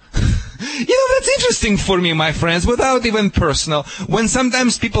 No. That's interesting for me, my friends, without even personal. When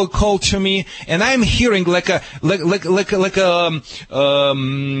sometimes people call to me and I'm hearing like a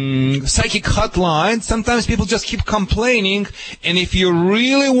psychic hotline, sometimes people just keep complaining. And if you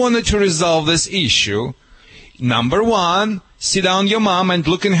really wanted to resolve this issue, number one, sit down your mom and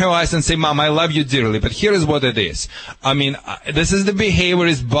look in her eyes and say, Mom, I love you dearly, but here is what it is. I mean, this is the behavior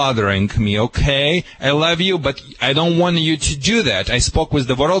is bothering me, okay? I love you, but I don't want you to do that. I spoke with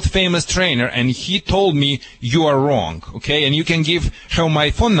the world-famous trainer, and he told me you are wrong, okay? And you can give her my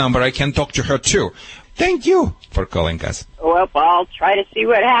phone number. I can talk to her, too. Thank you for calling us. Well, I'll try to see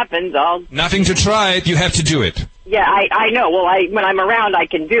what happens. Nothing to try it. You have to do it. Yeah, I know. Well, when I'm around, I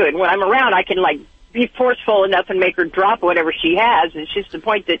can do it. When I'm around, I can, be forceful enough and make her drop whatever she has. It's just the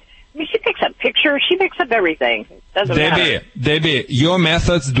point that, she picks up pictures. She picks up everything. It doesn't matter. Debbie, your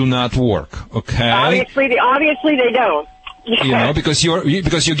methods do not work, okay? Obviously they don't. Because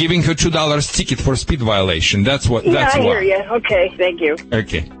you're giving her $2 ticket for speed violation. That's what. I hear you. Okay, thank you.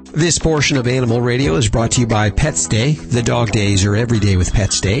 Okay. This portion of Animal Radio is brought to you by Pets Day. The dog days are every day with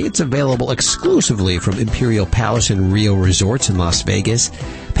Pets Day. It's available exclusively from Imperial Palace and Rio Resorts in Las Vegas.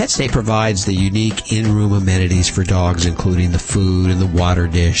 Pets Day provides the unique in-room amenities for dogs, including the food and the water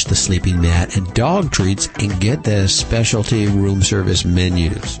dish, the sleeping mat, and dog treats, and get the specialty room service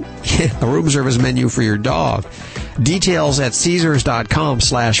menus. A room service menu for your dog. Details at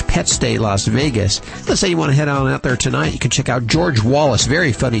Caesars.com/PetsDay Las Vegas. Let's say you want to head on out there tonight. You can check out George Wallace,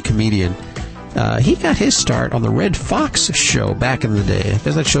 very funny comedian. He got his start on the Red Fox show back in the day. I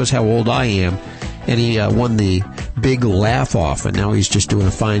guess that shows how old I am. And he won the big laugh off, and now he's just doing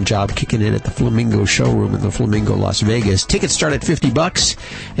a fine job kicking it at the Flamingo showroom in the Flamingo, Las Vegas. Tickets start at $50,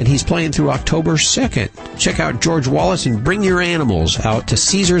 and he's playing through October 2nd. Check out George Wallace and bring your animals out to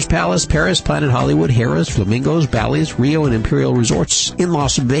Caesars Palace, Paris, Planet Hollywood, Harrah's, Flamingos, Bally's, Rio, and Imperial Resorts in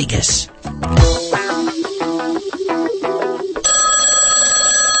Las Vegas.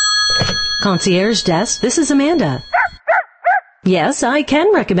 Concierge Desk, this is Amanda. Yes, I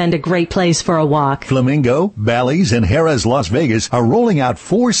can recommend a great place for a walk. Flamingo, Bally's, and Harrah's Las Vegas are rolling out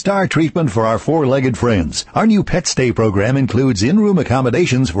 4-star treatment for our four-legged friends. Our new Pets Day program includes in-room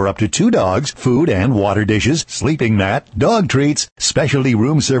accommodations for up to 2 dogs, food and water dishes, sleeping mat, dog treats, specialty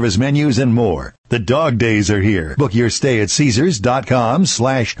room service menus, and more. The dog days are here. Book your stay at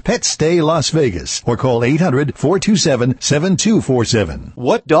Caesars.com/PetStay Las Vegas or call 800-427-7247.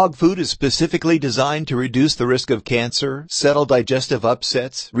 What dog food is specifically designed to reduce the risk of cancer, settle digestive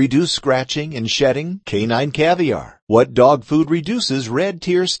upsets, reduce scratching and shedding? Canine Caviar. What dog food reduces red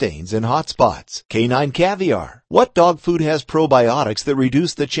tear stains and hot spots? Canine Caviar. What dog food has probiotics that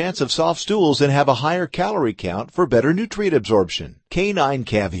reduce the chance of soft stools and have a higher calorie count for better nutrient absorption? Canine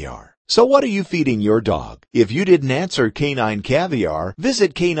Caviar. So what are you feeding your dog? If you didn't answer Canine Caviar,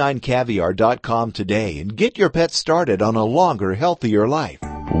 visit caninecaviar.com today and get your pet started on a longer, healthier life.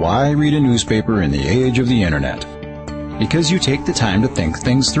 Why read a newspaper in the age of the internet? Because you take the time to think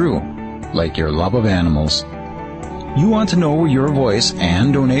things through, like your love of animals. You want to know where your voice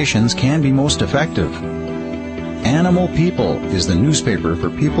and donations can be most effective. Animal People is the newspaper for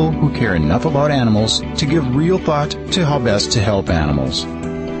people who care enough about animals to give real thought to how best to help animals.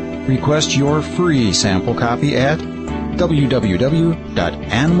 Request your free sample copy at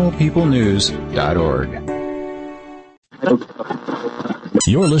www.animalpeoplenews.org.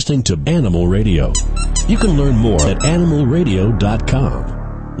 You're listening to Animal Radio. You can learn more at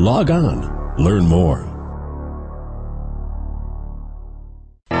animalradio.com. Log on. Learn more.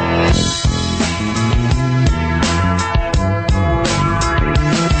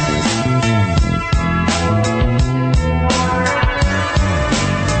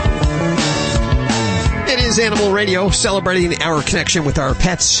 Animal Radio, celebrating our connection with our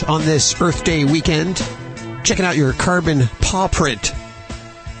pets on this Earth Day weekend. Checking out your carbon paw print.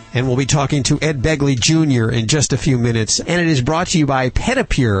 And we'll be talking to Ed Begley Jr. in just a few minutes. And it is brought to you by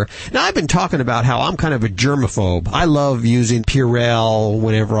Petapure. Now, I've been talking about how I'm kind of a germaphobe. I love using Purell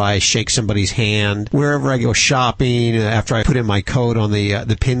whenever I shake somebody's hand, wherever I go shopping, after I put in my code on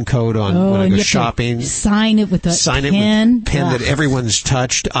the PIN code on when I go shopping. Sign it with a pen. That everyone's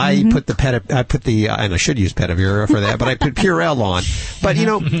touched. I put and I should use Petapure for that, but I put Purell on. But,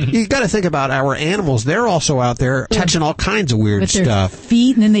 you got to think about our animals. They're also out there touching all kinds of weird stuff.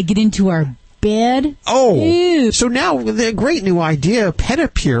 Feet, and then they get into our bed. Oh, ew. So now the great new idea,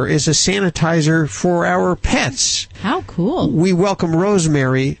 Petapure is a sanitizer for our pets. How cool. We welcome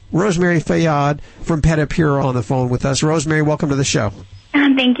Rosemary Fayad from Petapure on the phone with us. Rosemary, welcome to the show.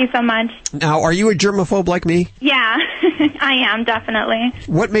 Thank you so much. Now, are you a germaphobe like me? Yeah, I am, definitely.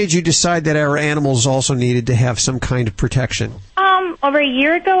 What made you decide that our animals also needed to have some kind of protection? Over a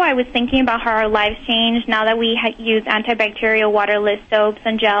year ago, I was thinking about how our lives changed now that we use antibacterial waterless soaps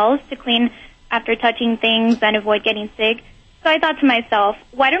and gels to clean after touching things and avoid getting sick. So I thought to myself,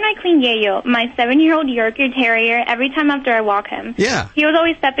 why don't I clean Yayo, my 7-year-old Yorkshire Terrier, every time after I walk him? Yeah. He was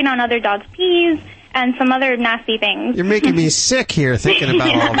always stepping on other dogs' pees and some other nasty things. You're making me sick here thinking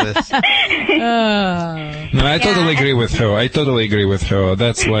about all this. No, I totally agree with her.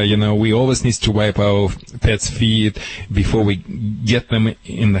 That's why, we always need to wipe our pets' feet before we get them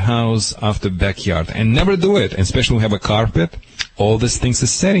in the house after the backyard. And never do it, especially when we have a carpet. All these things are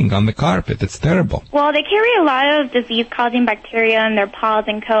setting on the carpet. It's terrible. Well, they carry a lot of disease-causing bacteria in their paws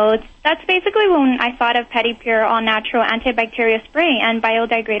and coats. That's basically when I thought of Pedipure all-natural antibacterial spray and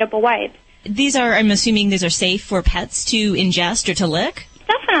biodegradable wipes. I'm assuming these are safe for pets to ingest or to lick?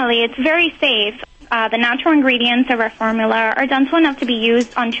 Definitely. It's very safe. The natural ingredients of our formula are dense enough to be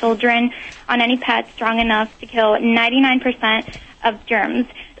used on children, on any pet strong enough to kill 99% of germs.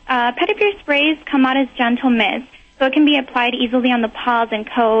 Pedipure sprays come out as gentle mist, so it can be applied easily on the paws and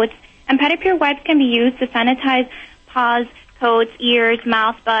coats. And Pedipure wipes can be used to sanitize paws, coats, ears,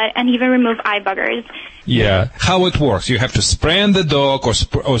 mouth, butt, and even remove eye buggers. Yeah, how it works. You have to spray on the dog or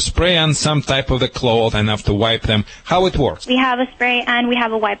spray on some type of the cloth and have to wipe them. How it works. We have a spray and we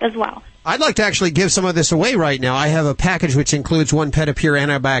have a wipe as well. I'd like to actually give some of this away right now. I have a package which includes one Pedipure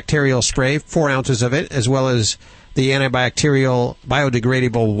antibacterial spray, 4 ounces of it, as well as the antibacterial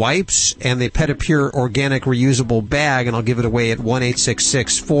biodegradable wipes and the Pedipure organic reusable bag, and I'll give it away at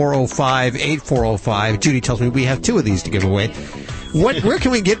 1-866-405-8405. Judy tells me we have 2 of these to give away. Where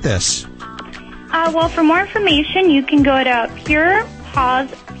can we get this? Well, for more information, you can go to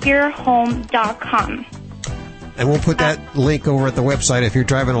purepawspurehome.com. And we'll put that link over at the website if you're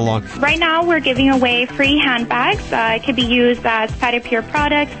driving along. Right now, we're giving away free handbags. It could be used as Pedipure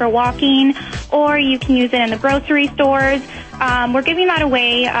products for walking, or you can use it in the grocery stores. We're giving that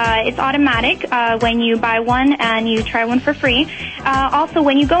away. It's automatic when you buy one and you try one for free. Also,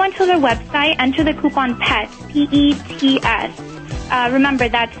 when you go onto the website, enter the coupon PETS, P-E-T-S. Remember,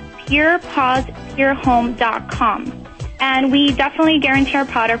 that's purepawspurehome.com. And we definitely guarantee our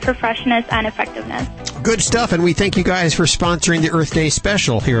product for freshness and effectiveness. Good stuff, and we thank you guys for sponsoring the Earth Day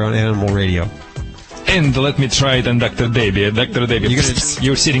special here on Animal Radio. And let me try it on Dr. Davey. Dr. Davey,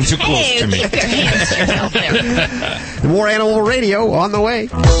 you're sitting too close to me. More Animal Radio on the way.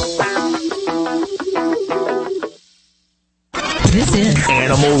 This is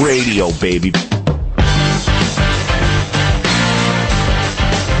Animal Radio, baby.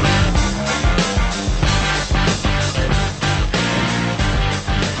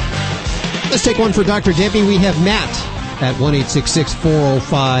 Let's take one for Dr. Debbie. We have Matt at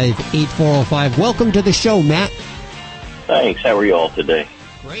 1-866-405-8405. Welcome to the show, Matt. Thanks. How are you all today?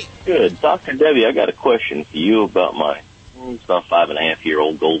 Great. Good. Dr. Debbie, I got a question for you about my about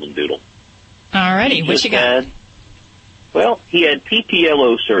 5.5-year-old golden doodle. All righty. What you got? Well, he had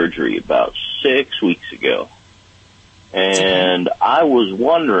TPLO surgery about 6 weeks ago. And I was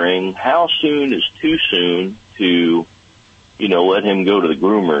wondering how soon is too soon to let him go to the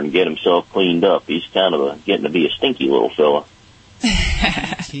groomer and get himself cleaned up. He's kind of getting to be a stinky little fella.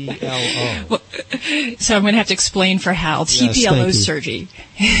 TPLO. Well, so I'm going to have to explain for Hal. TPLO surgery.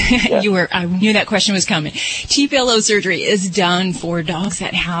 I knew that question was coming. TPLO surgery is done for dogs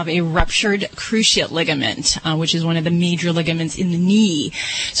that have a ruptured cruciate ligament, which is one of the major ligaments in the knee.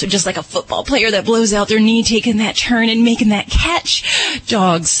 So just like a football player that blows out their knee, taking that turn and making that catch,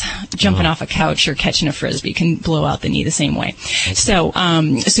 dogs jumping off a couch or catching a frisbee can blow out the knee the same way. Okay.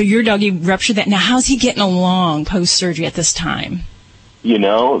 So your doggy ruptured that. Now, how's he getting along post-surgery at this time?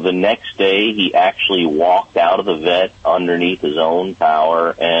 The next day he actually walked out of the vet underneath his own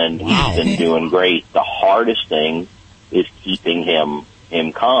power, and he's been doing great. The hardest thing is keeping him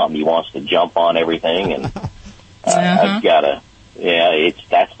calm. He wants to jump on everything, and I've got to. Yeah,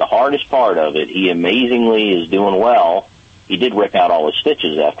 that's the hardest part of it. He amazingly is doing well. He did rip out all his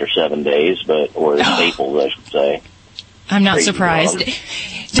stitches after 7 days, or his staples, I should say. I'm not surprised.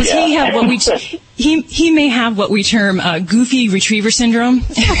 Does he have what he may have what we term goofy retriever syndrome?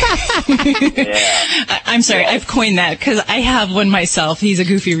 I'm sorry, I've coined that because I have one myself. He's a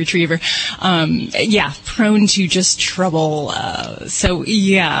goofy retriever. Prone to just trouble. Are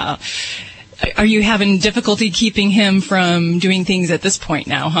you having difficulty keeping him from doing things at this point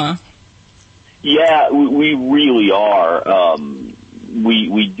now, huh? Yeah, we really are.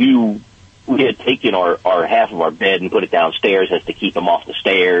 We had taken our half of our bed and put it downstairs as to keep him off the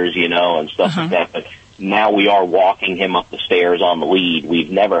stairs, and stuff like that. But now we are walking him up the stairs on the lead.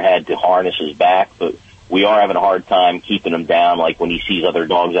 We've never had to harness his back, but we are having a hard time keeping him down. Like when he sees other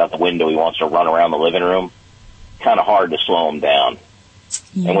dogs out the window, he wants to run around the living room. kind of hard to slow him down.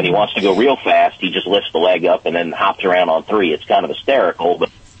 Yeah. And when he wants to go real fast, he just lifts the leg up and then hops around on 3. It's kind of hysterical, but,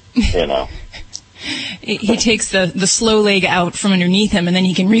 you know. He takes the slow leg out from underneath him, and then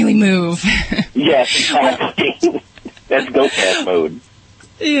he can really move. Yes, exactly. That's go-fast mode.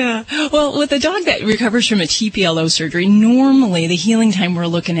 Yeah. Well, with a dog that recovers from a TPLO surgery, normally the healing time we're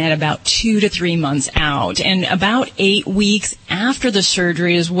looking at about 2 to 3 months out. And about 8 weeks after the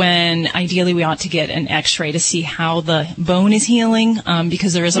surgery is when ideally we ought to get an x-ray to see how the bone is healing,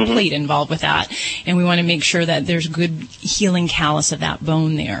 because there is a plate involved with that. And we want to make sure that there's good healing callus of that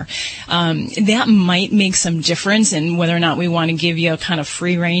bone there. That might make some difference in whether or not we want to give you a kind of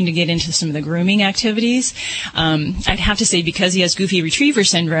free rein to get into some of the grooming activities. I'd have to say, because he has goofy retriever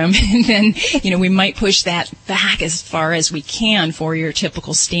syndrome, and then, you know, we might push that back as far as we can for your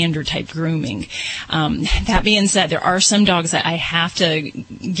typical standard type grooming. That being said, there are some dogs that I have to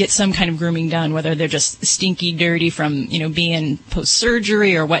get some kind of grooming done, whether they're just stinky, dirty from, you know, being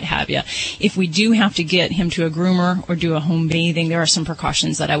post-surgery or what have you. If we do have to get him to a groomer or do a home bathing, there are some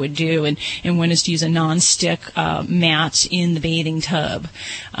precautions that I would do, and one is to use a non-stick mat in the bathing tub,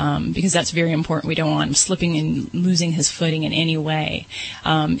 because that's very important. We don't want him slipping and losing his footing in any way.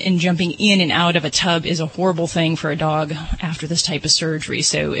 And jumping in and out of a tub is a horrible thing for a dog after this type of surgery.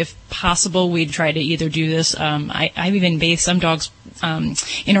 So if possible, we'd try to either do this. I've even bathed some dogs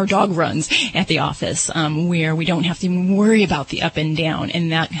in our dog runs at the office, where we don't have to even worry about the up and down,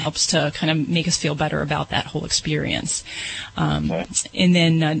 and that helps to kind of make us feel better about that whole experience. And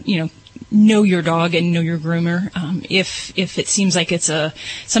then, you know your dog and know your groomer. If it seems like it's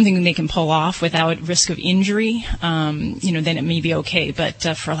something they can pull off without risk of injury, you know, then it may be okay.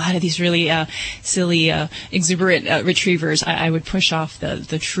 But for a lot of these really silly, exuberant retrievers, I would push off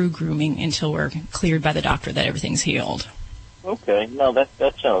the true grooming until we're cleared by the doctor that everything's healed. Okay, no, that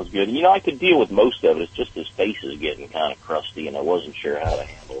sounds good. You know, I could deal with most of it. It's just his face is getting kind of crusty, and I wasn't sure how to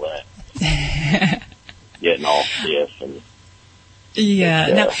handle that. Getting all stiff and.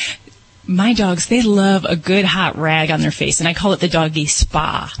 Yeah. Now, my dogs, they love a good hot rag on their face, and I call it the doggy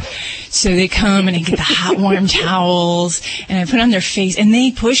spa. So they come and I get the hot warm towels, and I put on their face, and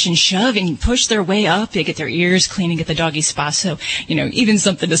they push and shove and push their way up. They get their ears clean and get the doggy spa. So, you know, even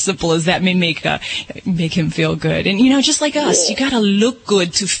something as simple as that may make him feel good. And, you know, just like us, you got to look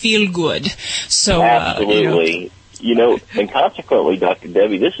good to feel good. So, absolutely. You know, and consequently, Dr.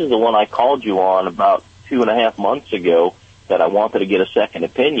 Debbie, this is the one I called you on about 2.5 months ago, that I wanted to get a second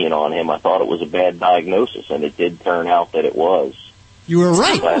opinion on him. I thought it was a bad diagnosis, and it did turn out that it was. You were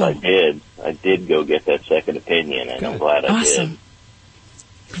right. I'm glad I did. I did go get that second opinion, and I'm glad I did.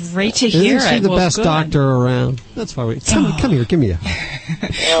 Great to hear. Isn't she the best doctor around? That's why come here, give me a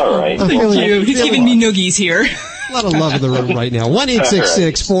hug. All right. Thank you. He's giving me noogies here. A lot of love in the room right now.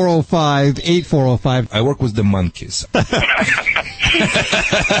 1-866-405-8405. I work with the monkeys.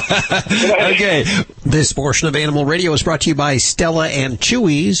 Okay. This portion of Animal Radio is brought to you by Stella and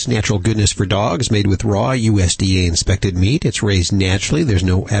Chewy's, natural goodness for dogs, made with raw USDA-inspected meat. It's raised naturally. There's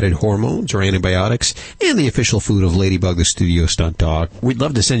no added hormones or antibiotics, and the official food of Ladybug, the studio stunt dog. We'd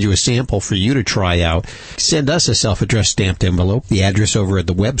love to send you a sample for you to try out. Send us a self-addressed stamped envelope, the address over at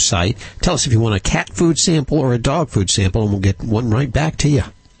the website. Tell us if you want a cat food sample or a dog food sample, and we'll get one right back to you.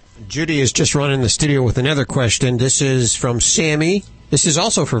 Judy is just running the studio with another question. This is from Sammy. This is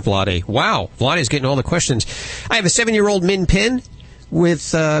also for Vlade. Wow, Vlade's getting all the questions. I have a 7-year-old Min Pin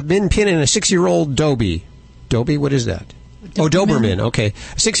with Min Pin and a 6-year-old Dobie. Dobie, what is that? Doberman. Okay.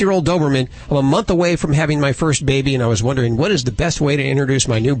 A 6-year-old Doberman. I'm a month away from having my first baby, and I was wondering, what is the best way to introduce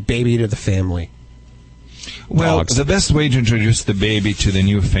my new baby to the family? Well, Dogs. The best way to introduce the baby to the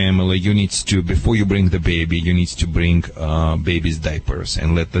new family, you need to, before you bring the baby, you need to bring baby's diapers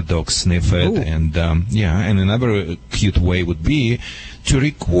and let the dog sniff it. Ooh. And and another cute way would be to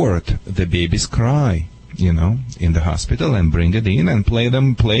record the baby's cry, you know, in the hospital, and bring it in and play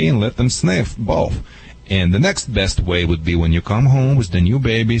and let them sniff both. And the next best way would be when you come home with the new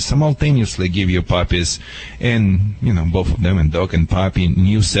baby, simultaneously give your puppies and, you know, both of them, and dog and puppy,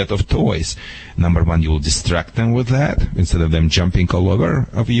 new set of toys. Number one, you'll distract them with that instead of them jumping all over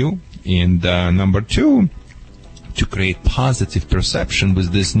of you. And number two, to create positive perception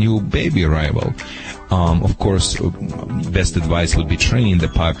with this new baby arrival. Of course, best advice would be train the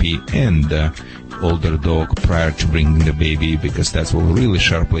puppy and older dog prior to bringing the baby, because that will really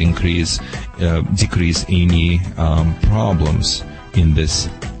sharply decrease any problems in this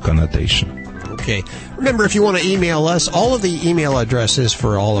connotation. Okay. Remember, if you want to email us, all of the email addresses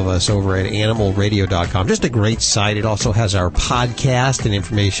for all of us over at animalradio.com. Just a great site. It also has our podcast, and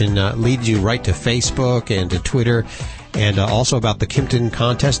information leads you right to Facebook and to Twitter, and also about the Kimpton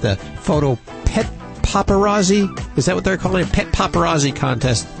contest, the Photo Pet paparazzi. Is that what they're calling it? Pet paparazzi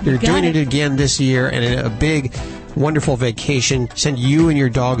contest. They're doing it again this year, and a big, wonderful vacation. Send you and your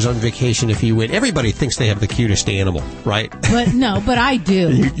dogs on vacation if you win. Everybody thinks they have the cutest animal, right? But I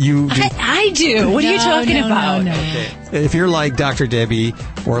do. You do. I do. What are you talking about? No. Okay. If you're like Dr. Debbie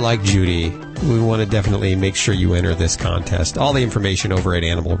or like Judy, we want to definitely make sure you enter this contest. All the information over at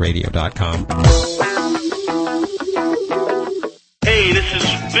animalradio.com. Hey, this is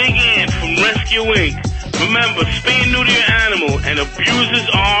Big Ant from Rescue Inc. Remember, spay and neuter your animal, and abusers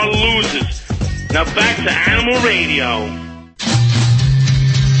are losers. Now back to Animal Radio.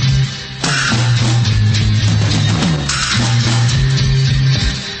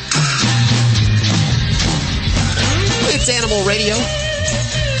 It's Animal Radio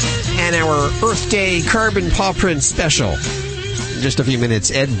and our Earth Day Carbon Paw Print special. In just a few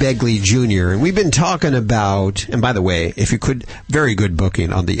minutes, Ed Begley Jr. And we've been talking about, and by the way, if you could, very good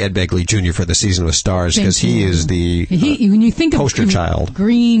booking on the Ed Begley Jr. for the Season with Stars, because he is the when you think poster of child.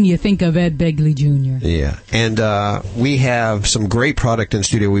 Green, you think of Ed Begley Jr. Yeah. And we have some great product in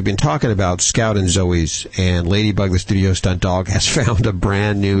studio. We've been talking about Scout and Zoe's, and Ladybug, the studio stunt dog, has found a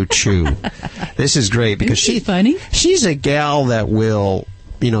brand new chew. This is great because she's a gal that will...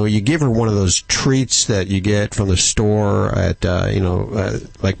 you give her one of those treats that you get from the store at,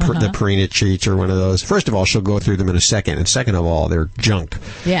 the Purina treats or one of those. First of all, she'll go through them in a second. And second of all, they're junk.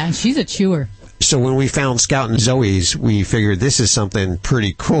 Yeah, and she's a chewer. So when we found Scout and Zoe's, we figured this is something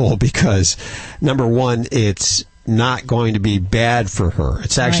pretty cool because, number one, it's not going to be bad for her.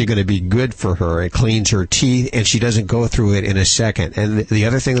 It's actually going to be good for her. It cleans her teeth, and she doesn't go through it in a second. And the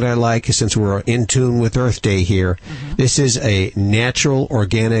other thing that I like is, since we're in tune with Earth Day here, this is a natural,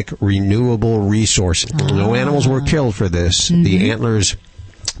 organic, renewable resource. No animals were killed for this. The antlers,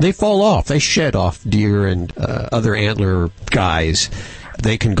 they fall off. They shed off deer and other antler guys.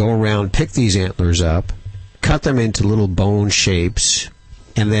 They can go around, pick these antlers up, cut them into little bone shapes,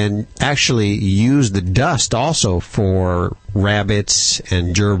 and then actually use the dust also for rabbits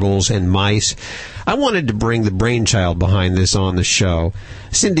and gerbils and mice. I wanted to bring the brainchild behind this on the show.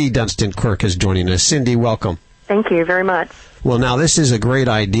 Cindy Dunstan-Quirk is joining us. Cindy, welcome. Thank you very much. Well, now, this is a great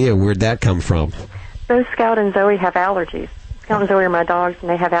idea. Where'd that come from? Both Scout and Zoe have allergies. Scout and Zoe are my dogs, and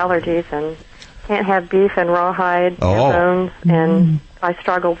they have allergies, and can't have beef and rawhide and bones, and I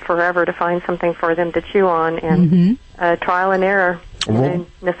struggled forever to find something for them to chew on, and trial and error.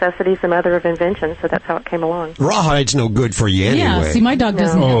 Necessity is the mother of invention, so that's how it came along. Rawhide's no good for you anyway. Yeah, see, my dog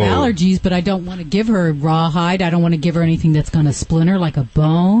doesn't have allergies, but I don't want to give her rawhide. I don't want to give her anything that's going to splinter, like a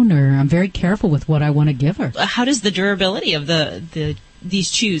bone, or I'm very careful with what I want to give her. How does the durability of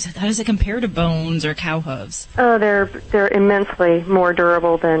these chews, how does it compare to bones or cow hooves? Oh, they're immensely more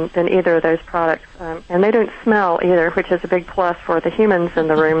durable than either of those products, and they don't smell either, which is a big plus for the humans in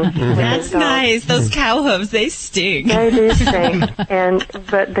the room. That's nice. Those cow hooves, they stink. They do stink,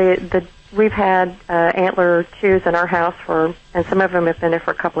 but we've had antler chews in our house and some of them have been there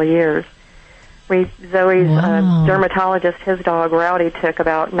for a couple of years. Zoe's dermatologist, his dog Rowdy, took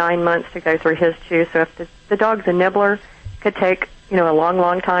about 9 months to go through his chew. So if the dog's a nibbler, could take a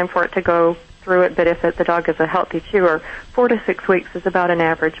long time for it to go through it, but if the dog is a healthy chewer, 4 to 6 weeks is about an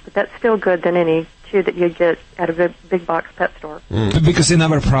average, but that's still good than any chew that you get at a big box pet store. Because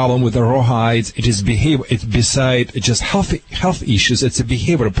another problem with the rawhides, it's beside just health issues, it's a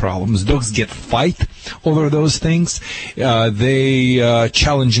behavioral problems. Dogs get fight over those things. They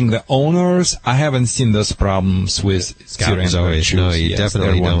challenging the owners. I haven't seen those problems with Scout and Zoe. No, you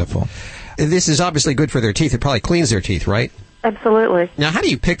definitely don't. Wonderful. This is obviously good for their teeth. It probably cleans their teeth, right? Absolutely. Now, how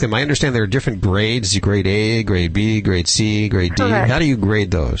do you pick them? I understand there are different grades, grade A, grade B, grade C, grade D. Correct. How do you grade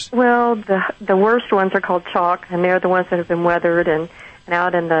those? Well, the worst ones are called chalk, and they're the ones that have been weathered and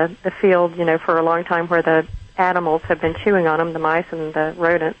out in the field, for a long time, where the animals have been chewing on them, the mice and the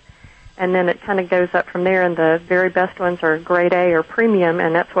rodents. And then it kind of goes up from there, and the very best ones are grade A or premium,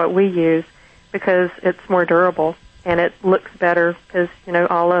 and that's what we use because it's more durable. And it looks better because,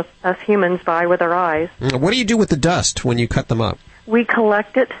 all of us humans buy with our eyes. What do you do with the dust when you cut them up? We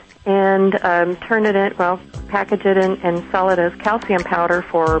collect it and turn it in, package it in and sell it as calcium powder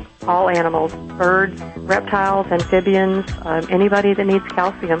for all animals, birds, reptiles, amphibians, anybody that needs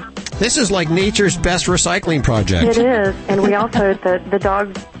calcium. This is like nature's best recycling project. It is. And we also, the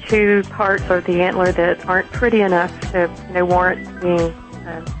dog chew parts of the antler that aren't pretty enough to warrant being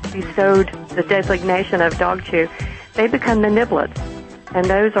bestowed the designation of dog chew, they become the niblets. And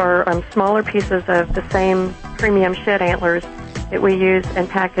those are smaller pieces of the same premium shed antlers that we use and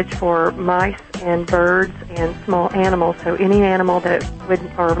package for mice and birds and small animals. So any animal that would,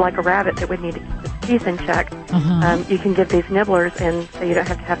 or like a rabbit that would need to keep its teeth in check, you can give these nibblers, and so you don't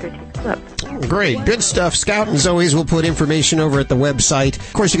have to have their teeth. Facebook. Great. Good stuff. Scout and Zoe's will put information over at the website.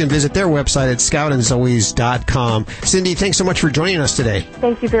 Of course, you can visit their website at scoutandzoes.com. Cindy, thanks so much for joining us today.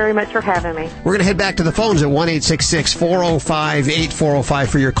 Thank you very much for having me. We're going to head back to the phones at 1-866-405-8405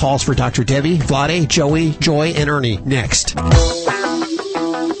 for your calls for Dr. Debbie, Vlade, Joey, Joy, and Ernie. Next.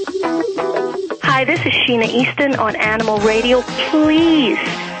 Hi, this is Sheena Easton on Animal Radio. Please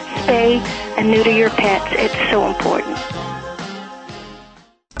spay and neuter your pets. It's so important.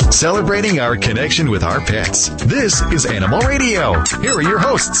 Celebrating our connection with our pets. This is Animal Radio. Here are your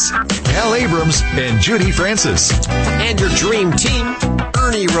hosts, Hal Abrams and Judy Francis. And your dream team,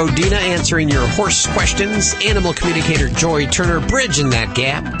 Ernie Rodina answering your horse questions, animal communicator Joy Turner bridging that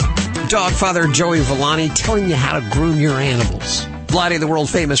gap, dog father Joey Villani telling you how to groom your animals, Vlade, the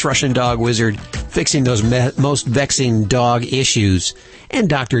world-famous Russian dog wizard, fixing those most vexing dog issues, and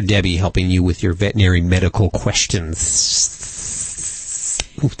Dr. Debbie helping you with your veterinary medical questions.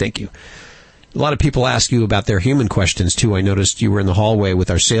 Ooh, thank you. A lot of people ask you about their human questions, too. I noticed you were in the hallway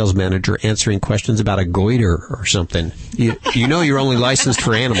with our sales manager answering questions about a goiter or something. You know you're only licensed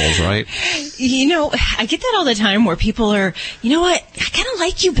for animals, right? You know, I get that all the time where people are, you know what, I kind of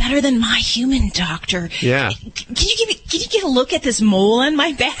like you better than my human doctor. Yeah. Can you get a look at this mole on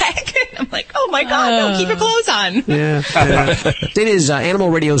my back? I'm like, oh my God, no, keep your clothes on. Yeah. It is Animal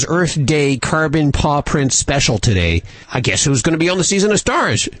Radio's Earth Day Carbon Paw Print special today. I guess who's going to be on the Season of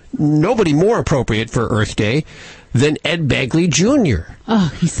Stars? Nobody more appropriate for Earth Day than Ed Begley Jr.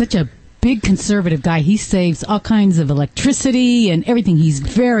 Oh, he's such a big conservative guy. He saves all kinds of electricity and everything. He's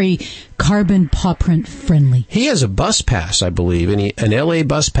very carbon paw print friendly. He has a bus pass, I believe, an LA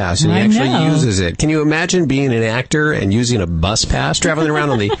bus pass, and he actually uses it. Can you imagine being an actor and using a bus pass, traveling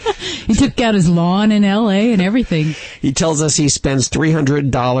around on the... He took out his lawn in LA and everything. He tells us he spends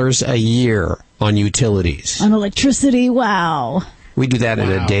 $300 a year on utilities. On electricity, wow. We do that in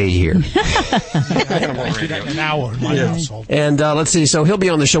a day here. I do that in an hour in my household. And let's see, so he'll be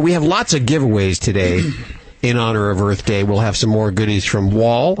on the show. We have lots of giveaways today in honor of Earth Day. We'll have some more goodies from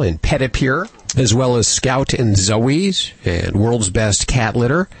Wall and Pedipure, as well as Scout and Zoe's and World's Best Cat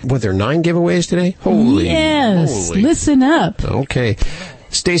Litter. Were there 9 giveaways today? Holy. Yes, listen up. Okay.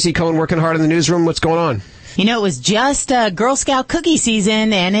 Stacey Cohen working hard in the newsroom. What's going on? You know, it was just Girl Scout cookie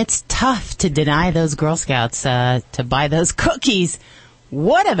season, and it's tough to deny those Girl Scouts to buy those cookies.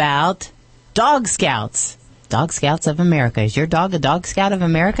 What about Dog Scouts? Dog Scouts of America. Is your dog a Dog Scout of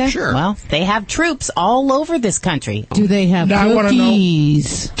America? Sure. Well, they have troops all over this country. Do they have now cookies? I want to know,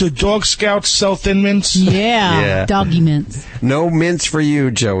 do Dog Scouts sell Thin Mints? Yeah, doggy mints. No mints for you,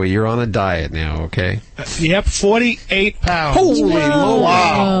 Joey. You're on a diet now, okay? Yep, 48 pounds. Holy moly.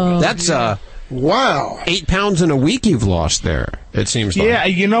 Wow. That's wow, 8 pounds in a week you've lost there, it seems like. Yeah,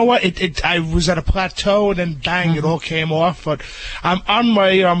 you know what? I was at a plateau, and then bang, it all came off. But I'm on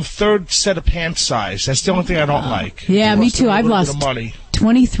my third set of pant size. That's the only thing I don't like. Yeah, me too. I've lost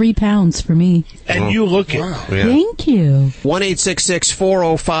 23 pounds for me. And you look it. Yeah. Thank you.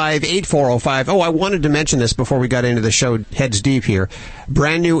 1-866-405-8405. Oh, I wanted to mention this before we got into the show Heads Deep here.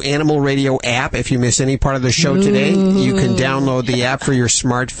 Brand new Animal Radio app. If you miss any part of the show today, you can download the app for your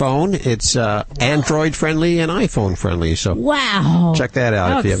smartphone. It's Android friendly and iPhone friendly. So wow, check that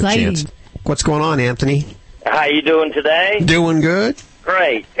out if you have a chance. What's going on, Anthony? How you doing today? Doing good.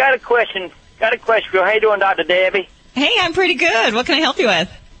 Great. Got a question. How you doing, Dr. Debbie? Hey, I'm pretty good. What can I help you with?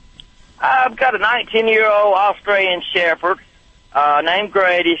 I've got a 19-year-old Australian Shepherd named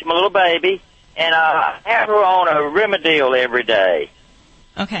Grady. She's my little baby, and I have her on a Rimadyl every day.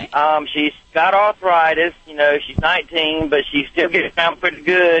 Okay. She's got arthritis. You know, she's 19, but she's still getting around pretty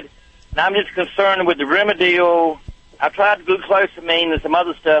good. And I'm just concerned with the Rimadyl. I've tried the glucosamine and some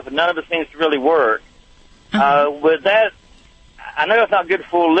other stuff, and none of it seems to really work. With that, I know it's not good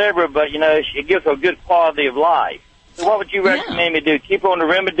for liver, but, you know, it gives her a good quality of life. So what would you recommend me do? Keep her on the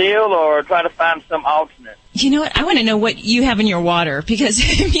Rimadyl or try to find some alternate? You know what? I want to know what you have in your water, because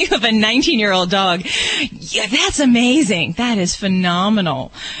if you have a 19-year-old dog, yeah, that's amazing. That is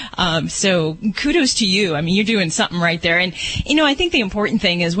phenomenal. So kudos to you. I mean, you're doing something right there. And, you know, I think the important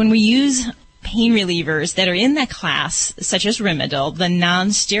thing is when we use pain relievers that are in that class, such as Rimadyl, the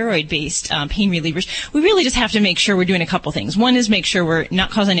non-steroid-based pain relievers, we really just have to make sure we're doing a couple things. One is make sure we're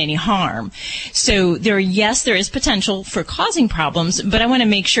not causing any harm. So there is potential for causing problems, but I want to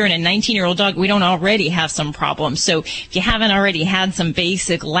make sure in a 19-year-old dog we don't already have some problems. So if you haven't already had some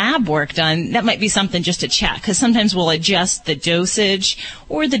basic lab work done, that might be something just to check, because sometimes we'll adjust the dosage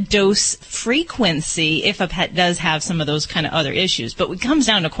or the dose frequency if a pet does have some of those kind of other issues. But it comes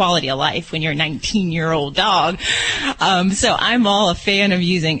down to quality of life when you're a 19-year-old dog. So I'm all a fan of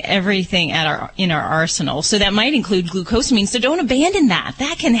using everything in our arsenal. So that might include glucosamine. So don't abandon that.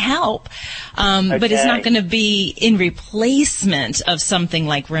 That can help. But it's not going to be in replacement of something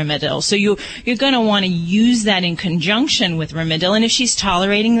like Rimadyl. So you're going to want to use that in conjunction with Rimadyl. And if she's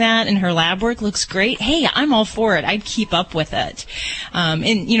tolerating that and her lab work looks great, hey, I'm all for it. I'd keep up with it.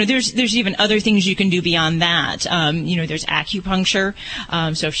 And there's even other things you can do beyond that. There's acupuncture.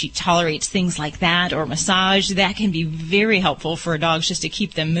 So if she tolerates things like that or massage, that can be very helpful for dogs just to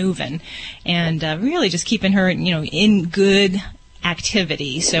keep them moving and really just keeping her, in good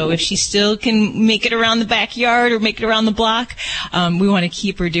activity. So if she still can make it around the backyard or make it around the block, we want to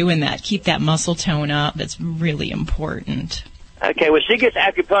keep her doing that. Keep that muscle tone up. That's really important. Okay, well, she gets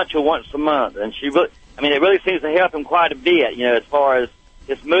acupuncture once a month, and it really seems to help him quite a bit, as far as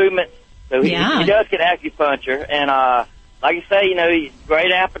his movement. So he does get acupuncture, and like you say,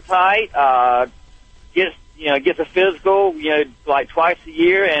 great appetite, gets a physical, like twice a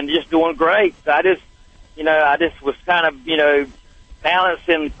year, and just doing great. So I just was kind of,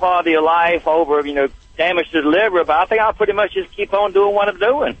 balancing quality of life over, damage to the liver, but I think I'll pretty much just keep on doing what I'm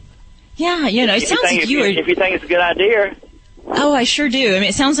doing. Yeah, it sounds like if you think it's a good idea. Oh, I sure do. I mean,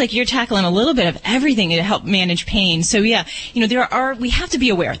 it sounds like you're tackling a little bit of everything to help manage pain. So yeah, we have to be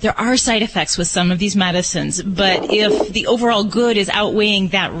aware. There are side effects with some of these medicines, but if the overall good is outweighing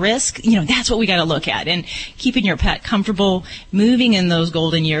that risk, that's what we got to look at. And keeping your pet comfortable, moving in those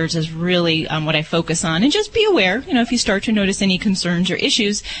golden years is really what I focus on. And just be aware, if you start to notice any concerns or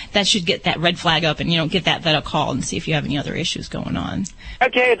issues, that should get that red flag up and, give that vet a call and see if you have any other issues going on.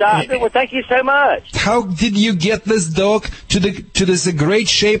 Okay, doctor. Well, thank you so much. How did you get this dog to this great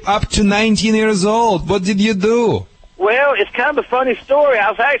shape up to 19 years old? What did you do? Well, it's kind of a funny story. I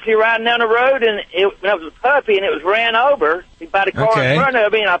was actually riding down the road, and when I was a puppy, and it was ran over by the car in front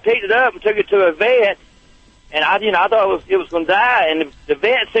of me, and I picked it up and took it to a vet, and I thought it was going to die, and the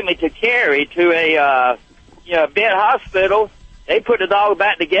vet sent me to Cary to a vet hospital. They put the dog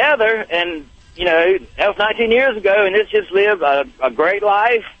back together, and that was 19 years ago, and it's just lived a great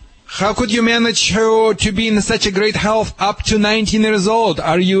life. How could you manage her to be in such a great health up to 19 years old?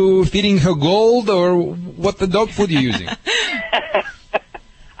 Are you feeding her gold, or what the dog food are you using?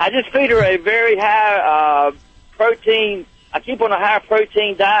 I just feed her a very high protein. I keep on a high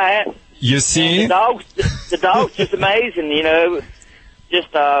protein diet. You see? And the dog's just amazing, Just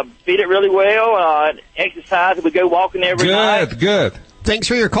feed it really well, exercise. We go walking every night. Good. Thanks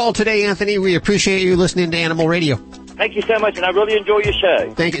for your call today, Anthony. We appreciate you listening to Animal Radio. Thank you so much, and I really enjoy your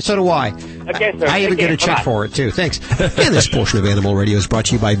show. Thank you. So do I. Okay, sir. I even get a check for it, too. Thanks. And this portion of Animal Radio is brought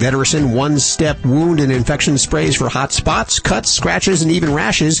to you by Vetericyn one-step wound and infection sprays for hot spots, cuts, scratches, and even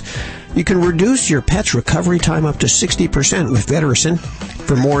rashes. You can reduce your pet's recovery time up to 60% with Vetericyn.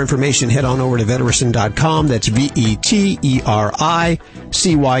 For more information, head on over to Vetericyn.com. That's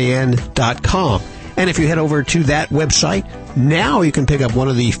VETERICYN.com. And if you head over to that website, now you can pick up one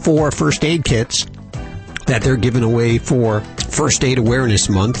of the 4 first aid kits that they're giving away for First Aid Awareness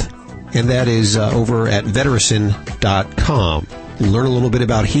Month, and that is over at Vetericyn.com. And learn a little bit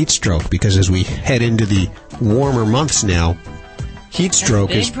about heat stroke, because as we head into the warmer months now, heat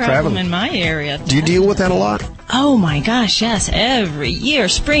stroke is prevalent. prevalent In my area. Do you deal with that a lot? Oh my gosh, yes. Every year,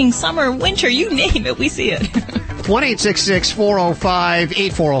 spring, summer, winter, you name it, we see it.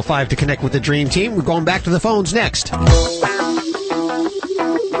 1-866-405-8405 to connect with the Dream Team. We're going back to the phones next.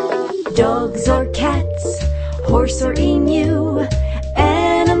 Dogs or cats, horse or emu,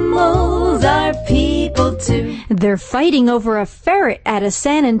 animals are people too. They're fighting over a ferret at a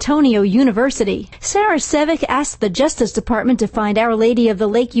San Antonio university. Sarah Sevick asked the Justice Department to find Our Lady of the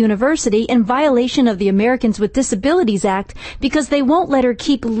Lake University in violation of the Americans with Disabilities Act because they won't let her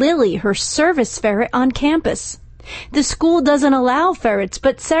keep Lily, her service ferret, on campus. The school doesn't allow ferrets,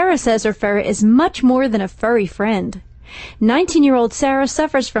 but Sarah says her ferret is much more than a furry friend. 19-year-old Sarah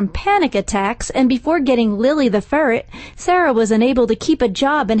suffers from panic attacks, and before getting Lily the ferret, Sarah was unable to keep a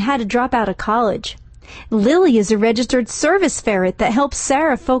job and had to drop out of college. Lily is a registered service ferret that helps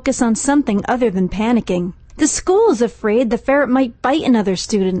Sarah focus on something other than panicking. The school is afraid the ferret might bite another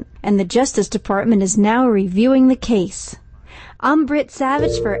student, and the Justice Department is now reviewing the case. I'm Britt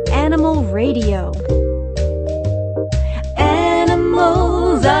Savage for Animal Radio.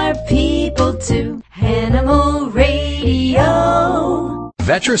 Animals are people too. Animal Radio.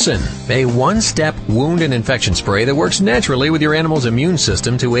 Vetricin, a one-step wound and infection spray that works naturally with your animal's immune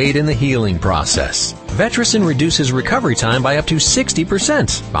system to aid in the healing process. Vetricin reduces recovery time by up to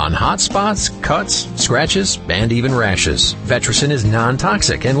 60% on hot spots, cuts, scratches, and even rashes. Vetricin is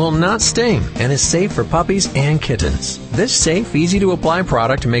non-toxic and will not sting and is safe for puppies and kittens. This safe, easy-to-apply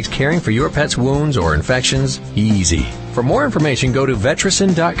product makes caring for your pet's wounds or infections easy. For more information, go to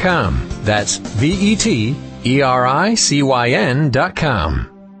Vetricin.com. That's VETERICYN.com.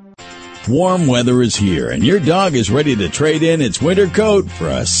 Warm weather is here, and your dog is ready to trade in its winter coat for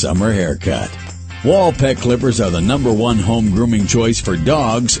a summer haircut. Wahl Pet Clippers are the #1 home grooming choice for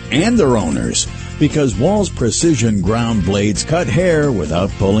dogs and their owners because Wahl's precision ground blades cut hair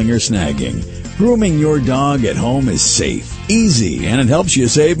without pulling or snagging. Grooming your dog at home is safe, easy, and it helps you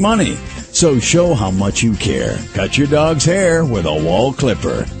save money. So show how much you care. Cut your dog's hair with a Wahl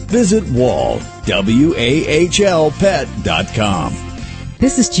Clipper. Visit Wahl, WAHLpet.com.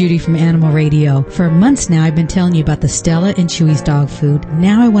 This is Judy from Animal Radio. For months now, I've been telling you about the Stella and Chewy's dog food.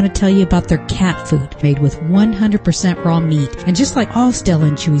 Now I want to tell you about their cat food, made with 100% raw meat. And just like all Stella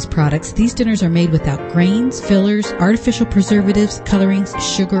and Chewy's products, these dinners are made without grains, fillers, artificial preservatives, colorings,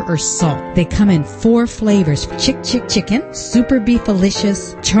 sugar, or salt. They come in 4 flavors: Chick Chicken, Super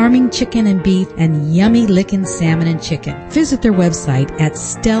Beefalicious, Charming Chicken and Beef, and Yummy Lickin' Salmon and Chicken. Visit their website at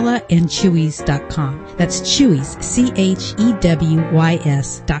StellaandChewy's.com. That's Chewy's, CHEWYS.com.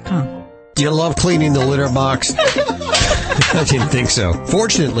 Do you love cleaning the litter box? I didn't think so.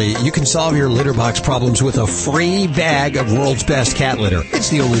 Fortunately, you can solve your litter box problems with a free bag of World's Best Cat Litter. It's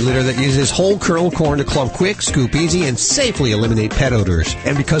the only litter that uses whole kernel corn to clump quick, scoop easy, and safely eliminate pet odors.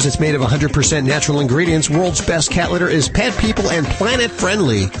 And because it's made of 100% natural ingredients, World's Best Cat Litter is pet, people, and planet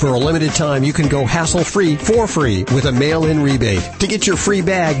friendly. For a limited time, you can go hassle-free for free with a mail-in rebate. To get your free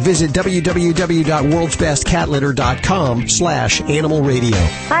bag, visit www.worldsbestcatliter.com/Animal Radio.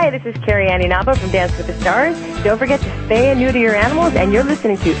 Hi, this is Carrie Annie Naba from Dance with the Stars. Don't forget to spay and neuter your animals, and you're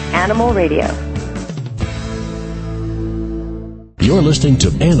listening to Animal Radio. You're listening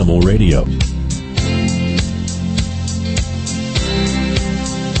to Animal Radio.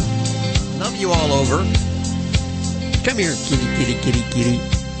 Love you all over. Come here, kitty, kitty, kitty, kitty.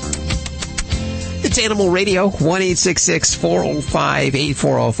 It's Animal Radio,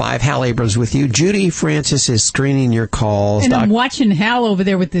 1-866-405-8405. Hal Abrams with you. Judy Francis is screening your calls. And I'm watching Hal over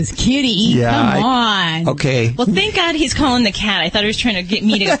there with this kitty. Yeah, Come on. Okay. Well, thank God he's calling the cat. I thought he was trying to get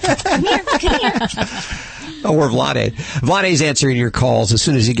me to go, come here. Oh, or Vlade. Vlade's answering your calls as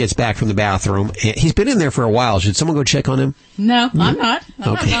soon as he gets back from the bathroom. He's been in there for a while. Should someone go check on him? No, I'm not.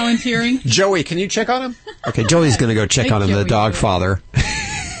 I'm not volunteering. Joey, can you check on him? Okay, Joey's going to go check on him, the dog father.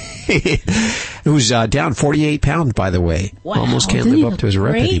 Who's down 48 pounds, by the way. Wow. Almost can't live up to his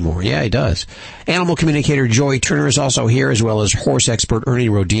rep anymore. Yeah, he does. Animal communicator Joey Turner is also here, as well as horse expert Ernie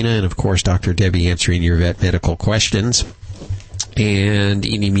Rodina, and, of course, Dr. Debbie answering your vet medical questions. And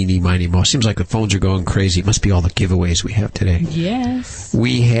eeny, meeny, miny, mo. Seems like the phones are going crazy. It must be all the giveaways we have today. Yes.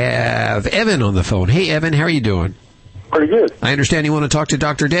 We have Evan on the phone. Hey, Evan, how are you doing? Pretty good. I understand you want to talk to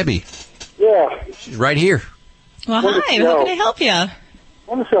Dr. Debbie. Yeah. She's right here. Well, hi. How can I help you? I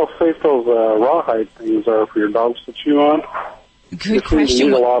want to see how safe those rawhide things are for your dogs to chew on. Good question.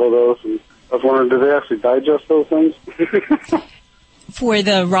 You eat a lot of those, and I was wondering, do they actually digest those things? For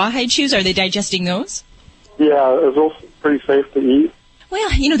the rawhide chews, are they digesting those? Yeah, is those pretty safe to eat? Well,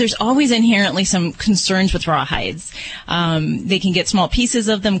 there's always inherently some concerns with rawhides. They can get small pieces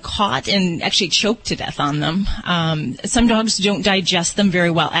of them caught and actually choke to death on them. Some dogs don't digest them very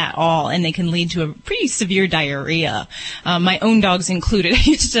well at all, and they can lead to a pretty severe diarrhea. My own dogs included. I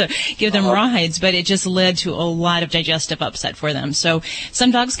used to give them rawhides, but it just led to a lot of digestive upset for them. So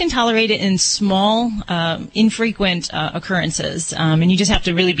some dogs can tolerate it in small, infrequent occurrences, and you just have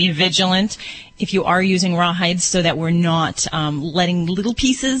to really be vigilant if you are using rawhides so that we're not letting little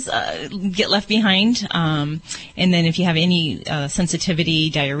pieces get left behind. And then if you have any sensitivity,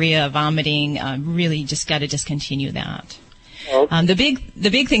 diarrhea, vomiting, really just got to discontinue that. The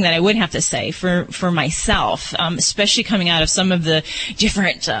big thing that I would have to say for myself, especially coming out of some of the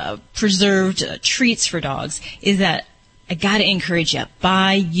different preserved treats for dogs, is that I got to encourage you,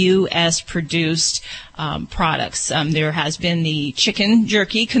 buy U.S. produced products. There has been the chicken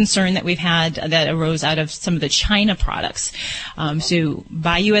jerky concern that we've had that arose out of some of the China products. So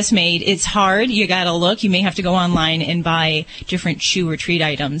buy U.S. made. It's hard. You got to look. You may have to go online and buy different chew or treat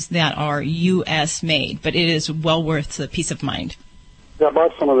items that are U.S. made, but it is well worth the peace of mind. Yeah, I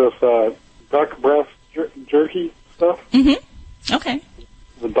bought some of this duck breast jerky stuff. Mm-hmm. Okay.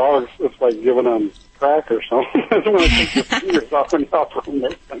 The dogs, it's like giving them crack or something. When I take your fingers off and off from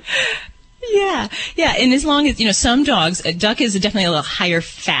it. Yeah, and as long as, some dogs, duck is definitely a little higher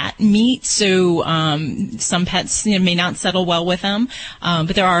fat meat, so some pets may not settle well with them,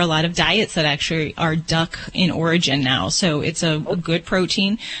 but there are a lot of diets that actually are duck in origin now, so it's a good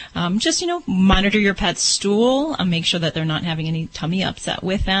protein. Just, monitor your pet's stool, make sure that they're not having any tummy upset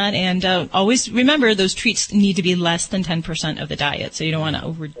with that, and always remember those treats need to be less than 10% of the diet, so you don't want to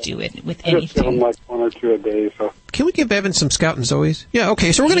overdo it with anything. Just give them like 1 or 2 a day, so. Can we give Evan some Scout and Zoe's? Yeah,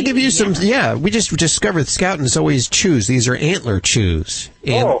 okay, so we're going to give you some, we just discovered Scout and Zoe's chews. These are antler chews.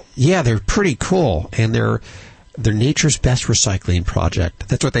 And yeah, they're pretty cool, and they're nature's best recycling project.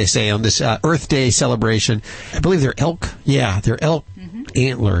 That's what they say on this Earth Day celebration. I believe they're elk. Yeah, they're elk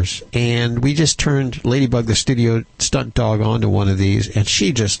antlers. And we just turned Ladybug, the studio stunt dog, onto one of these, and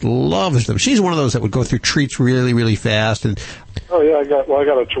she just loves them. She's one of those that would go through treats really, really fast. And oh yeah, I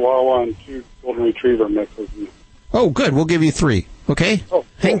got a Chihuahua and 2 Golden Retriever mixes. Oh, good. We'll give you 3. Okay?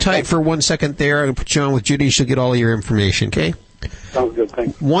 Hang tight for 1 second there. I'm going to put you on with Judy. She'll get all of your information, okay? Sounds good.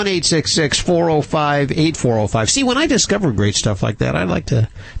 Thanks. 1-866-405-8405. See, when I discover great stuff like that, I like to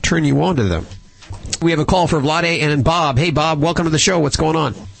turn you on to them. We have a call for Vlade and Bob. Hey, Bob, welcome to the show. What's going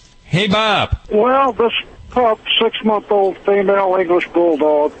on? Hey, Bob. Well, this pup, 6-month-old female English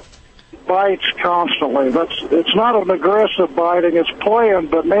bulldog, bites constantly. It's not an aggressive biting. It's playing,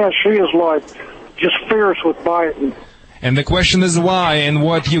 but, man, she is like just fierce with biting. And the question is why and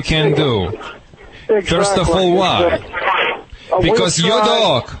what you can do. Exactly. First of all, why? Because your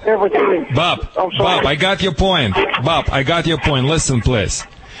dog... Everything. Bob, I got your point. Bob, I got your point. Listen, please.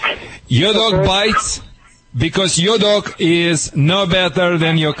 Your dog bites because your dog is no better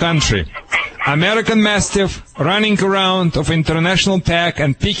than your country. American Mastiff running around of international pack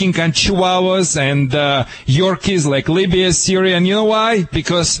and picking on Chihuahuas and Yorkies like Libya, Syria. And you know why?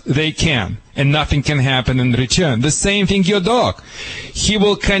 Because they can. And nothing can happen in return. The same thing your dog. He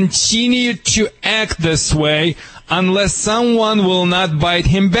will continue to act this way unless someone will not bite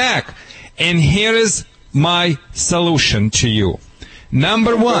him back. And here is my solution to you.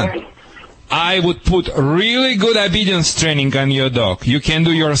 Number 1, I would put really good obedience training on your dog. You can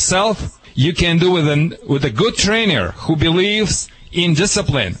do yourself. You can do with a good trainer who believes in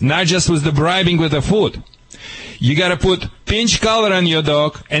discipline, not just with the bribing with the food. You gotta put pinch collar on your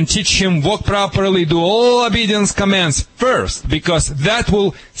dog and teach him walk properly, do all obedience commands first, because that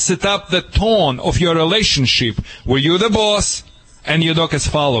will set up the tone of your relationship where you're the boss and your dog is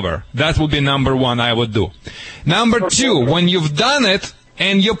follower. That would be number 1 I would do. Number 2, when you've done it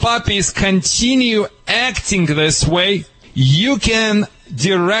and your puppies continue acting this way, you can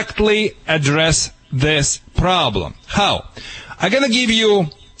directly address this problem. How? I'm gonna give you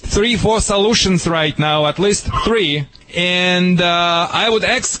 3-4 solutions right now, at least 3, and I would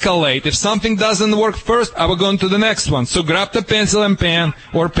escalate. If something doesn't work first, I will go on to the next one. So grab the pencil and pen,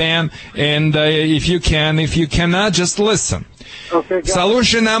 and if you can. If you cannot, just listen. Okay,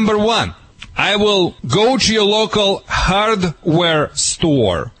 Solution number 1. I will go to your local hardware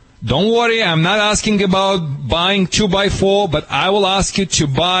store. Don't worry, I'm not asking about buying 2x4, but I will ask you to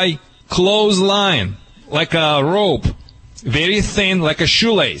buy clothesline, like a rope, very thin, like a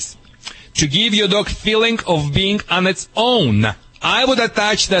shoelace, to give your dog feeling of being on its own. I would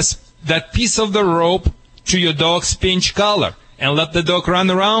attach that piece of the rope to your dog's pinch collar and let the dog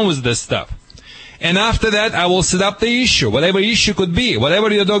run around with this stuff. And after that, I will set up the issue, whatever issue could be.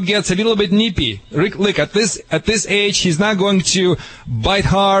 Whatever your dog gets a little bit nippy. Look, at this age, he's not going to bite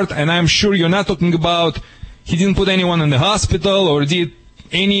hard, and I'm sure you're not talking about he didn't put anyone in the hospital or did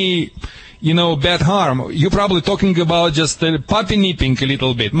any, bad harm. You're probably talking about just puppy nipping a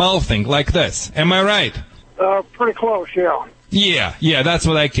little bit, mouthing like this. Am I right? Pretty close, yeah. Yeah, that's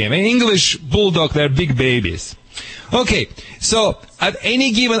what I came. An English bulldog, they're big babies. Okay, so at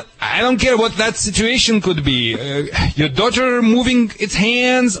any given, I don't care what that situation could be, your daughter moving its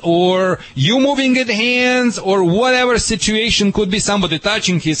hands, or you moving its hands, or whatever situation could be, somebody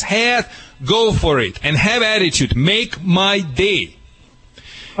touching his head, go for it, and have attitude. Make my day.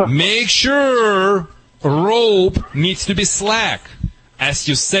 Make sure rope needs to be slack as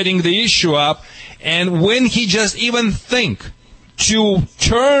you're setting the issue up, and when he just even think to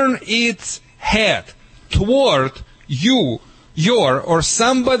turn its head toward your or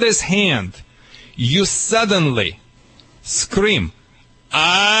somebody's hand, you suddenly scream,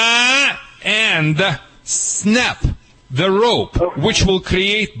 ah, and snap the rope, which will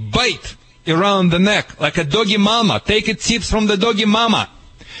create bite around the neck, like a doggy mama. Take it tips from the doggy mama.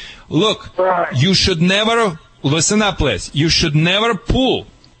 Look, you should never, listen up, please, you should never pull.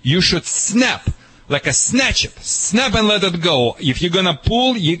 You should snap. Like a snatch it. Snap and let it go. If you're gonna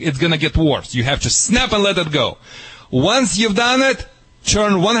pull, it's gonna get worse. You have to snap and let it go. Once you've done it,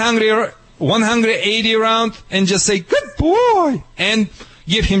 turn 180 180 around and just say, good boy, and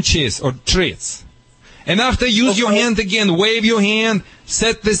give him cheese or treats. And after, use your hand again, wave your hand,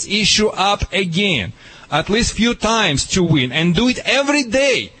 set this issue up again, at least few times to win, and do it every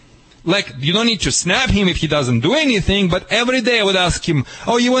day. Like, you don't need to snap him if he doesn't do anything, but every day I would ask him,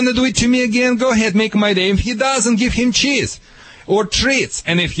 oh, you want to do it to me again? Go ahead, make my day. If he doesn't, give him cheese or treats.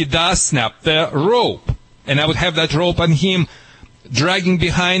 And if he does, snap the rope. And I would have that rope on him, dragging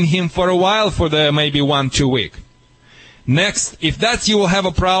behind him for a while, for the maybe 1-2 week. Next, if that's you will have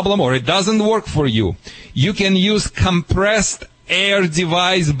a problem or it doesn't work for you, you can use compressed air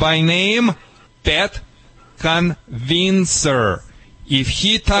device by name Pet Convincer. If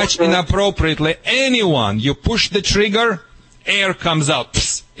he touched inappropriately anyone, you push the trigger, air comes out.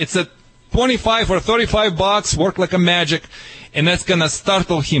 Psst. It's a $25 or $35, work like a magic, and that's gonna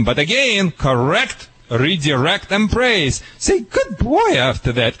startle him. But again, correct, redirect, and praise. Say good boy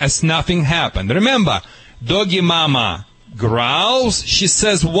after that, as nothing happened. Remember, doggy mama growls, she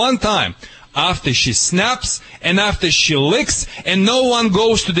says one time, after she snaps, and after she licks, and no one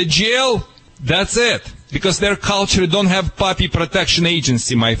goes to the jail, that's it. Because their culture don't have puppy protection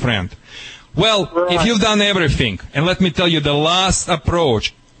agency, my friend. Well, if you've done everything, and let me tell you the last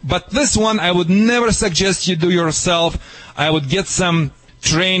approach, but this one I would never suggest you do yourself. I would get some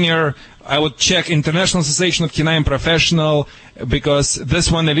trainer. I would check International Association of Canine Professional, because this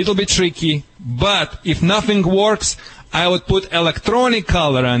one a little bit tricky. But if nothing works, I would put electronic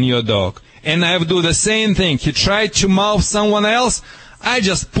collar on your dog. And I would do the same thing. He tried to mouth someone else. I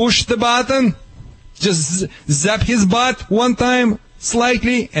just push the button. Just zap his butt one time,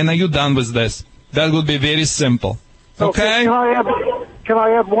 slightly, and are you done with this? That would be very simple. Okay? Can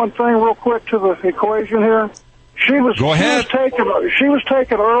I add one thing real quick to the equation here? Go ahead. She was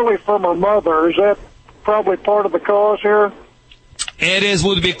taken early from her mother. Is that probably part of the cause here? It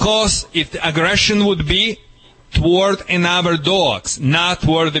would be cause if the aggression would be toward another dogs, not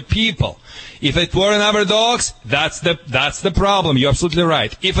toward the people. If it were another dogs, that's the problem. You're absolutely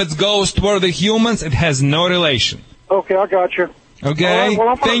right. If it goes toward the humans, it has no relation. Okay, I got you. Okay,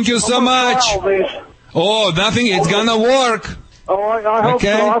 well, thank you so much. Oh, nothing. It's gonna work. Oh, I hope so.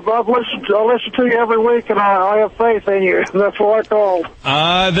 I've listened to you every week, and I have faith in you. That's why I called.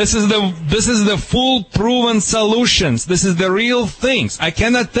 This is the full proven solutions. This is the real things. I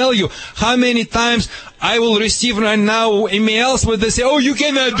cannot tell you how many times I will receive right now emails where they say, "Oh, you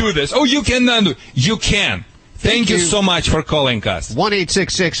cannot do this. Oh, you cannot do it." You can. Thank you so much for calling us.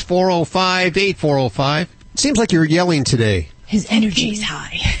 1-866-405-8405. Seems like you're yelling today. His energy's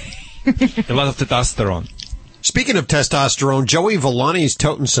high. A lot of testosterone. Speaking of testosterone, Joey Villani's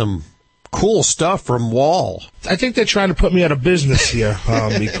toting some cool stuff from Wall. I think they're trying to put me out of business here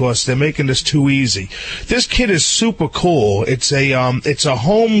because they're making this too easy. This kit is super cool. It's a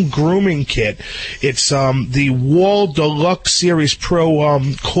home grooming kit. It's the Wall Deluxe Series Pro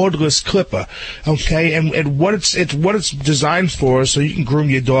cordless clipper. Okay, and what it's designed for is so you can groom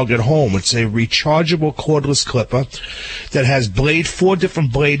your dog at home. It's a rechargeable cordless clipper that has 4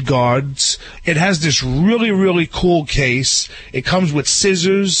 different blade guards. It has this really, really cool case. It comes with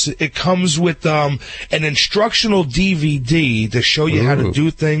scissors. It comes with an instructional DVD to show you how to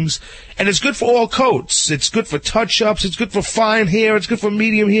do things. And it's good for all coats. It's good for touch-ups. It's good for fine hair. It's good for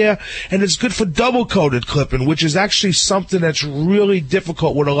medium hair. And it's good for double-coated clipping, which is actually something that's really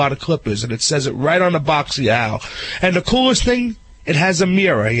difficult with a lot of clippers. And it says it right on the box of Al. And the coolest thing, it has a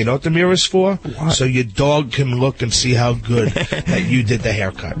mirror. You know what the mirror's for? What? So your dog can look and see how good that you did the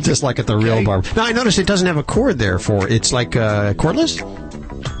haircut. Just like at the real barber. Now, I noticed it doesn't have a cord there for it. It's like cordless?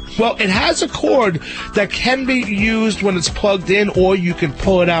 Well, it has a cord that can be used when it's plugged in, or you can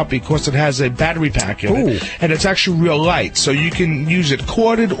pull it out because it has a battery pack in it. And it's actually real light, so you can use it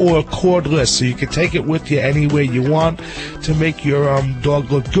corded or cordless. So you can take it with you anywhere you want to make your dog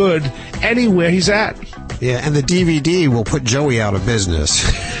look good anywhere he's at. Yeah, and the DVD will put Joey out of business.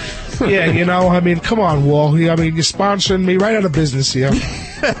 Yeah, you know, I mean, come on, Wall. I mean, you're sponsoring me right out of business here.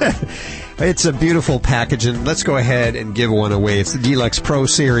 It's a beautiful package, and let's go ahead and give one away. It's the Deluxe Pro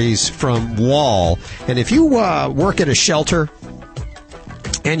Series from Wall. And if you work at a shelter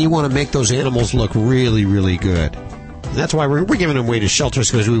and you want to make those animals look really, really good, that's why we're giving them away to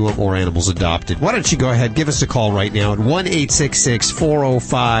shelters, because we want more animals adopted. Why don't you go ahead, give us a call right now at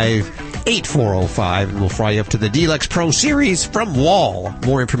 1-866-405-8405, and we'll fry you up to the Deluxe Pro Series from Wall.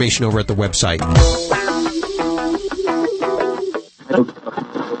 More information over at the website.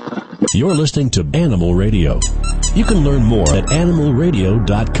 You're listening to Animal Radio. You can learn more at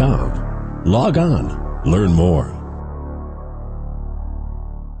animalradio.com. Log on. Learn more.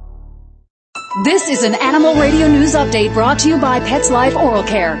 This is an Animal Radio News Update brought to you by Pets Life Oral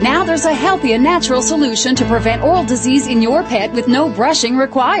Care. Now there's a healthy and natural solution to prevent oral disease in your pet with no brushing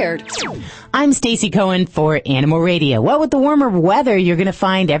required. I'm Stacey Cohen for Animal Radio. Well, with the warmer weather, you're going to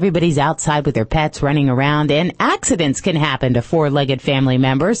find everybody's outside with their pets running around, and accidents can happen to four-legged family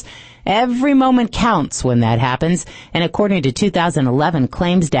members. Every moment counts when that happens, and according to 2011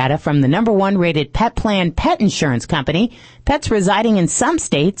 claims data from the #1 rated pet plan pet insurance company, pets residing in some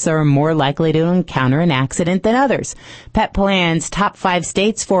states are more likely to encounter an accident than others. Pet Plan's top 5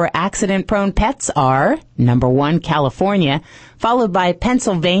 states for accident-prone pets are #1, California, followed by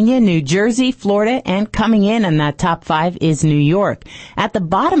Pennsylvania, New Jersey, Florida, and coming in on that top 5 is New York. At the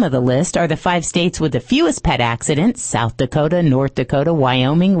bottom of the list are the 5 states with the fewest pet accidents: South Dakota, North Dakota,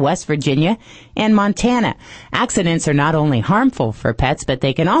 Wyoming, West Virginia, and Montana. Accidents are not only harmful for pets, but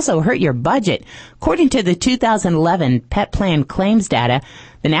they can also hurt your budget. According to the 2011 Pet Plan claims data,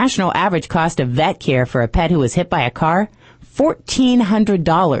 the national average cost of vet care for a pet who was hit by a car,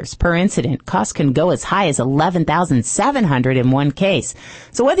 $1,400 per incident. Costs can go as high as $11,700 in one case.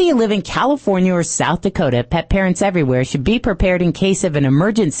 So whether you live in California or South Dakota, pet parents everywhere should be prepared in case of an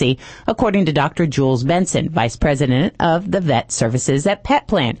emergency, according to Dr. Jules Benson, Vice President of the Vet Services at Pet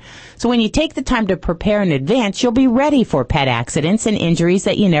Plan. So when you take the time to prepare in advance, you'll be ready for pet accidents and injuries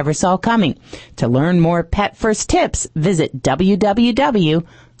that you never saw coming. To learn more Pet First tips, visit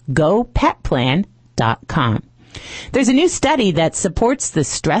www.gopetplan.com. There's a new study that supports the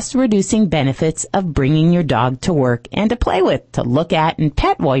stress-reducing benefits of bringing your dog to work and to play with, to look at, and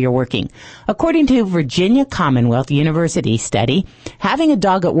pet while you're working. According to Virginia Commonwealth University study, having a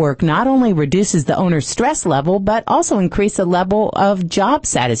dog at work not only reduces the owner's stress level, but also increases the level of job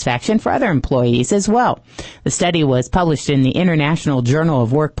satisfaction for other employees as well. The study was published in the International Journal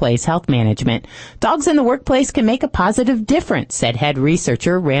of Workplace Health Management. Dogs in the workplace can make a positive difference, said head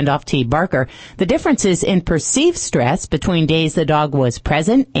researcher Randolph T. Barker. The differences in perceived stress between days the dog was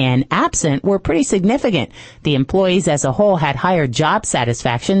present and absent were pretty significant. The employees as a whole had higher job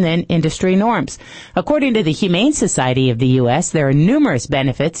satisfaction than industry norms. According to the Humane Society of the U.S., there are numerous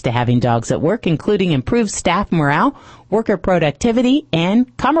benefits to having dogs at work, including improved staff morale, worker productivity,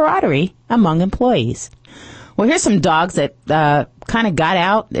 and camaraderie among employees. Well, here's some dogs that kind of got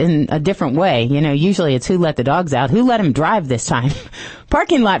out in a different way. You know, usually it's who let the dogs out. Who let them drive this time?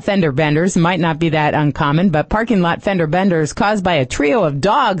 Parking lot fender benders might not be that uncommon, but parking lot fender benders caused by a trio of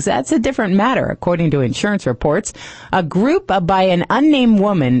dogs, that's a different matter. According to insurance reports, a group by an unnamed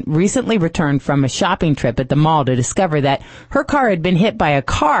woman recently returned from a shopping trip at the mall to discover that her car had been hit by a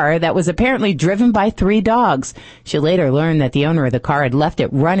car that was apparently driven by 3 dogs. She later learned that the owner of the car had left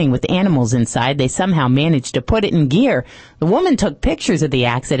it running with animals inside. They somehow managed to put it in gear. The woman took pictures of the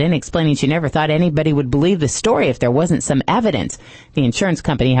accident, explaining she never thought anybody would believe the story if there wasn't some evidence. The insurance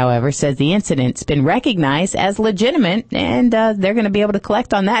company, however, says the incident's been recognized as legitimate, and they're going to be able to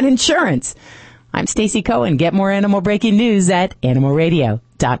collect on that insurance. I'm Stacey Cohen. Get more animal breaking news at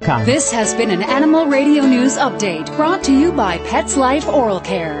animalradio.com. This has been an Animal Radio News Update brought to you by Pets Life Oral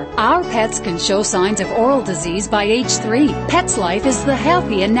Care. Our pets can show signs of oral disease by age 3. Pets Life is the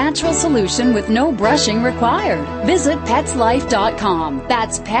healthy and natural solution with no brushing required. Visit petslife.com.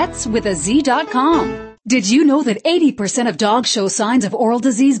 That's pets with a Z.com. Did you know that 80% of dogs show signs of oral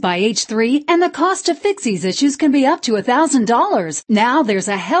disease by age 3, and the cost to fix these issues can be up to $1,000? Now there's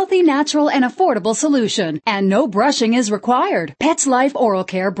a healthy, natural, and affordable solution, and no brushing is required. Pets Life Oral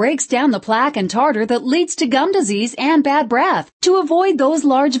Care breaks down the plaque and tartar that leads to gum disease and bad breath. To avoid those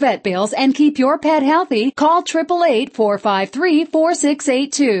large vet bills and keep your pet healthy, call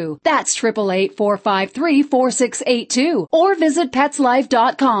 888-453-4682. That's 888-453-4682. Or visit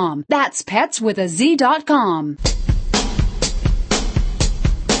petslife.com. That's pets with a Z.com.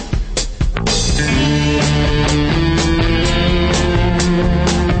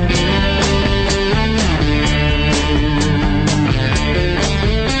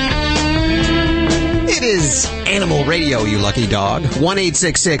 It is Animal Radio, you lucky dog.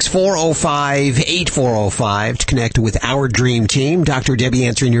 1-866-405-8405 to connect with our dream team. Dr. Debbie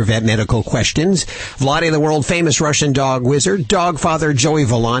answering your vet medical questions. Vladi, the world-famous Russian dog wizard. Dog father Joey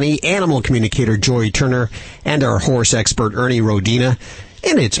Villani. Animal communicator Joy Turner. And our horse expert Ernie Rodina.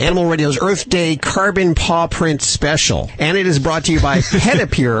 And it's Animal Radio's Earth Day Carbon Paw Print Special. And it is brought to you by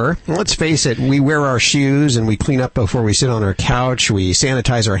Pedipure. Let's face it, we wear our shoes and we clean up before we sit on our couch. We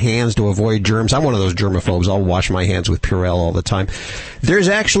sanitize our hands to avoid germs. I'm one of those germaphobes. I'll wash my hands with Purell all the time. There's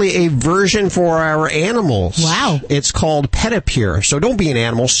actually a version for our animals. Wow. It's called Pedipure. So don't be an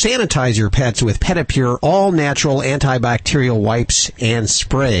animal. Sanitize your pets with Pedipure, all-natural antibacterial wipes and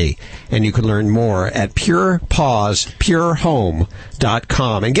spray. And you can learn more at purepawspurehome.com.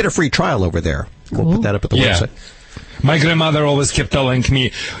 animalradio.com and get a free trial over there. We'll put that up at the website. My grandmother always kept telling me,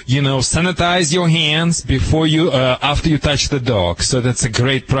 sanitize your hands before after you touch the dog. So that's a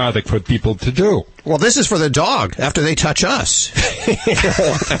great product for people to do. Well, this is for the dog after they touch us.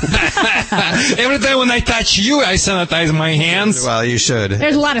 Every time when I touch you, I sanitize my hands. Well, you should.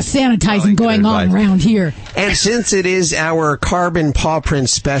 There's a lot of sanitizing going on around here. And since it is our Carbon Paw Print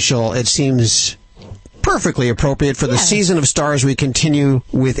special, it seems perfectly appropriate for the Season of Stars. We continue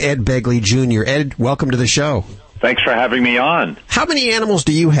with Ed Begley Jr. Ed, welcome to the show. Thanks for having me on. How many animals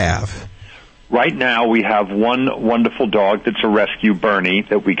do you have? Right now we have one wonderful dog that's a rescue, Bernie,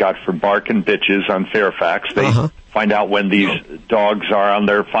 that we got for Bark and Bitches on Fairfax. They find out when these dogs are on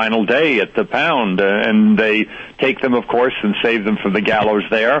their final day at the pound, and they take them, of course, and save them from the gallows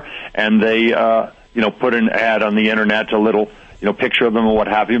there, and they, put an ad on the internet, a little, picture of them and what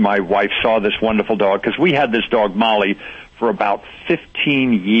have you. My wife saw this wonderful dog, because we had this dog, Molly, for about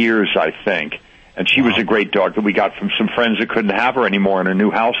 15 years, I think. And she was a great dog that we got from some friends that couldn't have her anymore in a new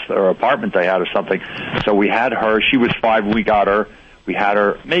house or apartment they had or something. So we had her. She was 5 when we got her. We had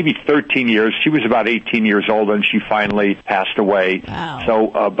her maybe 13 years. She was about 18 years old, and she finally passed away. Wow.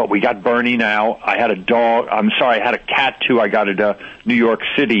 So, but we got Bernie now. I had a cat, too. I got it at New York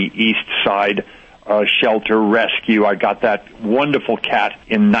City East Side shelter rescue. I got that wonderful cat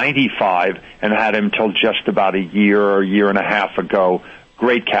in 95 and had him till just about a year and a half ago.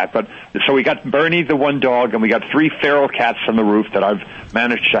 Great cat. But so we got Bernie, the one dog, and we got 3 feral cats on the roof that I've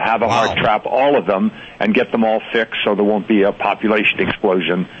managed to have a hard trap all of them and get them all fixed so there won't be a population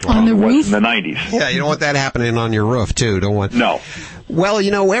explosion on the roof in the 90s. Yeah, you don't want that happening on your roof too. No. Well,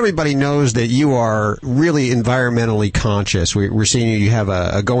 everybody knows that you are really environmentally conscious. We're seeing you have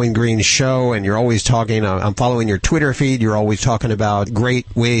a Going Green show, and you're always talking, I'm following your Twitter feed, you're always talking about great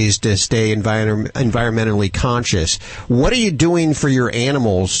ways to stay environmentally conscious. What are you doing for your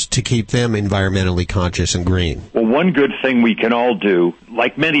animals to keep them environmentally conscious and green? Well, one good thing we can all do,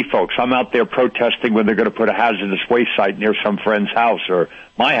 like many folks, I'm out there protesting when they're going to put a hazardous waste site near some friend's house or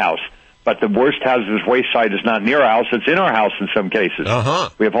my house. But the worst hazardous waste site is not near our house, it's in our house in some cases.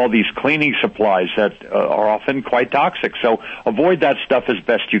 We have all these cleaning supplies that are often quite toxic. So avoid that stuff as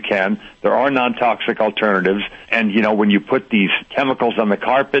best you can. There are non-toxic alternatives. And, when you put these chemicals on the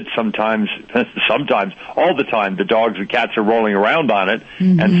carpet, sometimes, all the time, the dogs and cats are rolling around on it.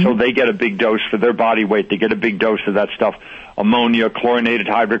 And so they get a big dose for their body weight. They get a big dose of that stuff. Ammonia, chlorinated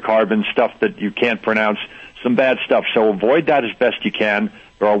hydrocarbons, stuff that you can't pronounce, some bad stuff. So avoid that as best you can.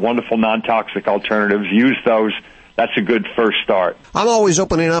 There are wonderful non-toxic alternatives. Use those. That's a good first start. I'm always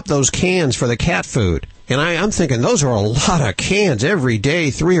opening up those cans for the cat food. And I'm thinking those are a lot of cans every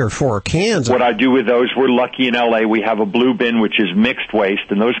day, 3 or 4 cans. What I do with those, we're lucky in L.A. We have a blue bin, which is mixed waste,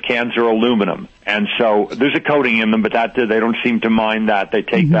 and those cans are aluminum. And so there's a coating in them, but they don't seem to mind that. They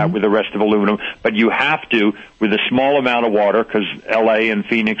take that with the rest of aluminum. But you have to, with a small amount of water, because L.A. and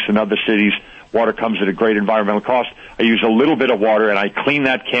Phoenix and other cities, water comes at a great environmental cost. I use a little bit of water, and I clean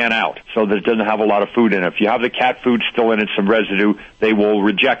that can out so that it doesn't have a lot of food in it. If you have the cat food still in it, some residue, they will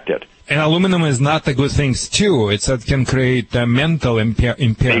reject it. And aluminum is not a good thing, too. It can create mental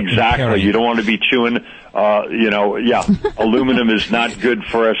impairment. Exactly. You don't want to be chewing, aluminum is not good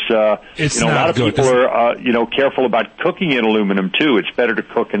for us. It's a lot of people are, careful about cooking in aluminum, too. It's better to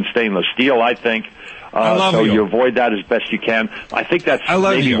cook in stainless steel, I think. You avoid that as best you can. I think that's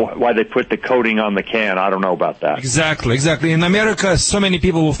maybe why they put the coating on the can. I don't know about that. Exactly. In America, so many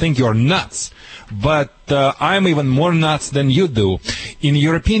people will think you're nuts. But I'm even more nuts than you do. In the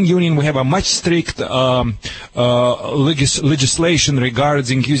European Union, we have a much strict legislation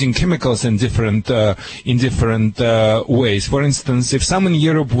regarding using chemicals in different ways. For instance, if someone in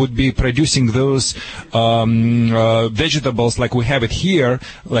Europe would be producing those vegetables like we have it here,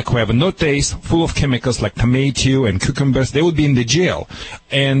 like we have a no taste, full of chemicals like tomato and cucumbers, they would be in the jail.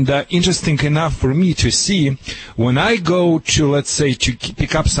 And interesting enough for me to see, when I go to, let's say, to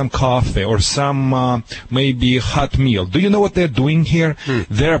pick up some coffee or some maybe hot meal, do you know what they're doing here?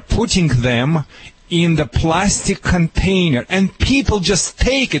 They're putting them in the plastic container, and people just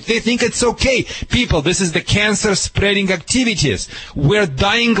take it. They think it's okay. People, this is the cancer-spreading activities. We're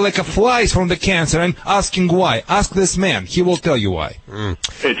dying like flies from the cancer. I'm asking why. Ask this man. He will tell you why.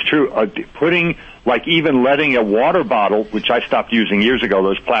 It's true. Even letting a water bottle, which I stopped using years ago,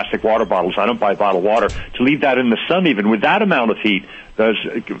 those plastic water bottles, I don't buy bottled water, to leave that in the sun even with that amount of heat, those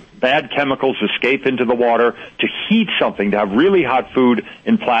bad chemicals escape into the water. To heat something, to have really hot food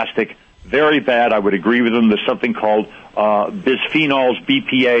in plastic, very bad. I would agree with them. There's something called bisphenols,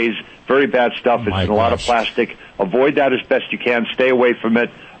 BPAs, very bad stuff. It's in a lot of plastic. Avoid that as best you can. Stay away from it.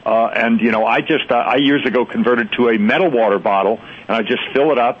 And I years ago converted to a metal water bottle, and I just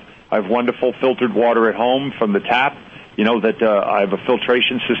fill it up. I have wonderful filtered water at home from the tap. I have a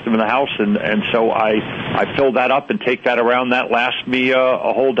filtration system in the house, and so I fill that up and take that around. That lasts me a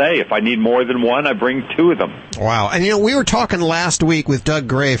whole day. If I need more than one, I bring 2 of them. Wow. And, we were talking last week with Doug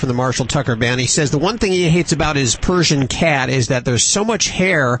Gray from the Marshall Tucker Band. He says the one thing he hates about his Persian cat is that there's so much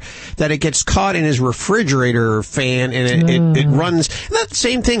hair that it gets caught in his refrigerator fan, and it runs. And that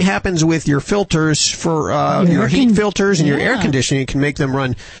same thing happens with your filters for your heat filters and your air conditioning. It can make them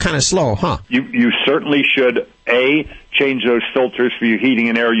run kind of slow, huh? You certainly should, change those filters for your heating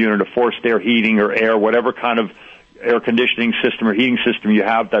and air unit, or forced air heating or air, whatever kind of air conditioning system or heating system you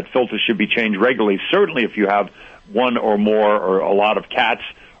have, that filter should be changed regularly. Certainly if you have one or more or a lot of cats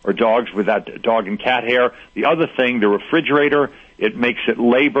or dogs with that dog and cat hair. The other thing, the refrigerator, it makes it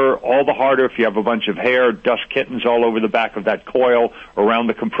labor all the harder if you have a bunch of hair, dust kittens all over the back of that coil, around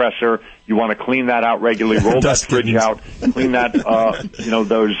the compressor. You want to clean that out regularly, roll that fridge out, clean that,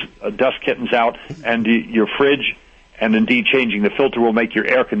 those dust kittens out, and your fridge, and indeed changing the filter will make your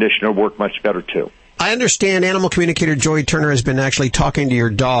air conditioner work much better too. I understand animal communicator Joey Turner has been actually talking to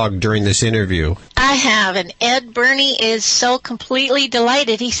your dog during this interview. I have, and Ed Bernie is so completely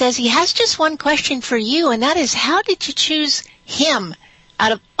delighted. He says he has just one question for you, and that is, how did you choose him?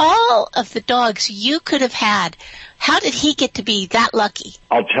 Out of all of the dogs you could have had, how did he get to be that lucky?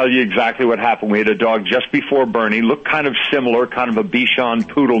 I'll tell you exactly what happened. We had a dog just before Bernie, looked kind of similar, kind of a Bichon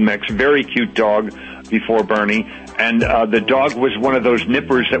Poodle mix, very cute dog before Bernie. And the dog was one of those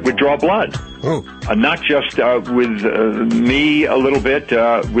nippers that would draw blood. Oh. Not just with me a little bit,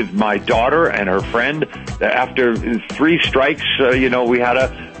 with my daughter and her friend. After 3 strikes, we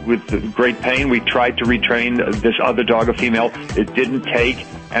had with great pain, we tried to retrain this other dog, a female. It didn't take.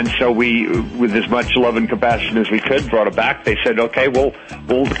 And so we, with as much love and compassion as we could, brought it back. They said, okay, we'll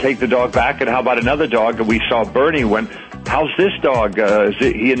take the dog back. And how about another dog? And we saw Bernie, went, how's this dog? Is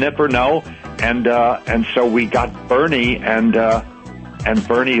he a nipper? No. And so we got Bernie, and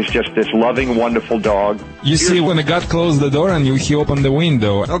Bernie is just this loving, wonderful dog. You see, when the God closed the door and he opened the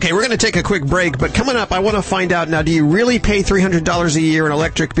window. Okay, we're going to take a quick break, but coming up, I want to find out now, do you really pay $300 a year in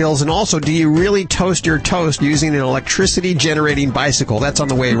electric bills? And also, do you really toast your toast using an electricity-generating bicycle? That's on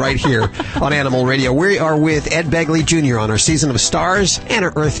the way right here on Animal Radio. We are with Ed Begley Jr. on our Season of Stars and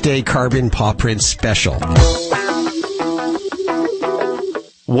our Earth Day Carbon Paw Print Special.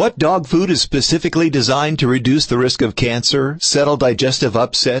 What dog food is specifically designed to reduce the risk of cancer, settle digestive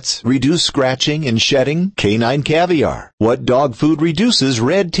upsets, reduce scratching and shedding? Canine Caviar. What dog food reduces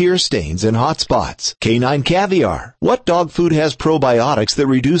red tear stains and hot spots? Canine Caviar. What dog food has probiotics that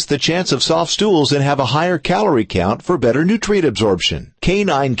reduce the chance of soft stools and have a higher calorie count for better nutrient absorption?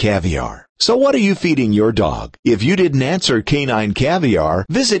 Canine Caviar. So what are you feeding your dog? If you didn't answer Canine Caviar,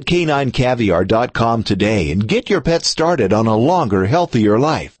 visit caninecaviar.com today and get your pet started on a longer, healthier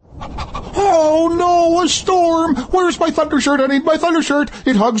life. Oh no, a storm! Where's my thunder shirt? I need my thunder shirt.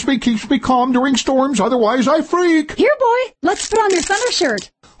 It hugs me, keeps me calm during storms, otherwise I freak. Here, boy, let's put on your thunder shirt.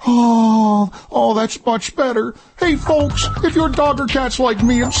 Oh, that's much better. Hey, folks, if your dog or cat's like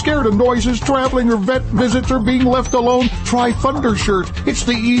me and scared of noises, traveling, or vet visits, or being left alone, try Thunder Shirt. It's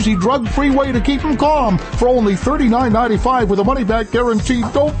the easy, drug-free way to keep them calm. For only $39.95 with a money-back guarantee,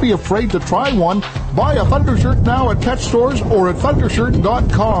 don't be afraid to try one. Buy a Thunder Shirt now at pet stores or at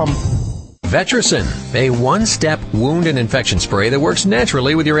thundershirt.com. Vetricin, a one-step wound and infection spray that works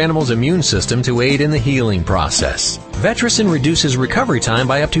naturally with your animal's immune system to aid in the healing process. Vetricin reduces recovery time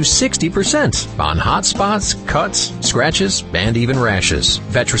by up to 60% on hot spots, cuts, scratches, and even rashes.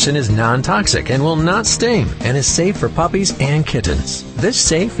 Vetricin is non-toxic and will not sting and is safe for puppies and kittens. This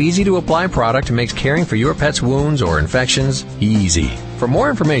safe, easy-to-apply product makes caring for your pet's wounds or infections easy. For more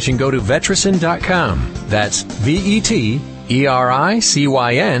information, go to vetricin.com. That's VETERICYN.com.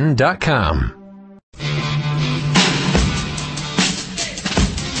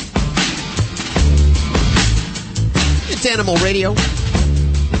 It's Animal Radio.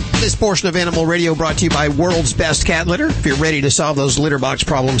 This portion of Animal Radio brought to you by World's Best Cat Litter. If you're ready to solve those litter box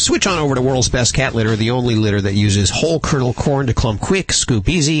problems, switch on over to World's Best Cat Litter, the only litter that uses whole kernel corn to clump quick, scoop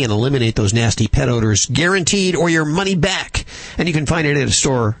easy, and eliminate those nasty pet odors, guaranteed, or your money back. And you can find it at a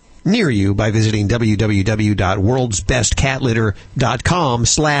store near you by visiting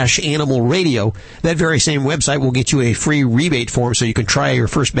www.worldsbestcatlitter.com/animal radio. That very same website will get you a free rebate form so you can try your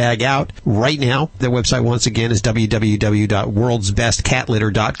first bag out right now. The website once again is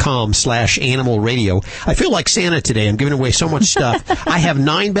www.worldsbestcatlitter.com/animal radio. I feel like Santa today. I'm giving away so much stuff. I have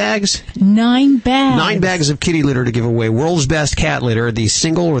 9 bags. 9 bags. 9 bags of kitty litter to give away. World's Best Cat Litter, the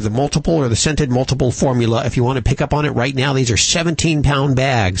single or the multiple or the scented multiple formula. If you want to pick up on it right now, these are 17-pound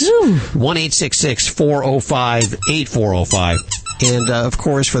bags. 1-866-405-8405. And, of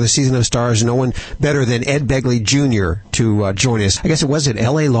course, for the Season of Stars, no one better than Ed Begley Jr. to join us. I guess it was at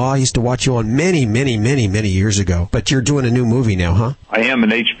L.A. Law. I used to watch you on many years ago. But you're doing a new movie now, huh? I am,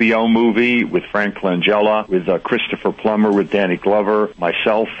 an HBO movie with Frank Langella, with Christopher Plummer, with Danny Glover,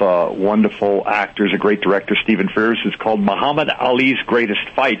 myself, wonderful actors, a great director, Stephen Frears. It's called Muhammad Ali's Greatest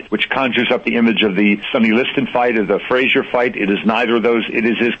Fight, which conjures up the image of the Sonny Liston fight or the Frazier fight. It is neither of those. It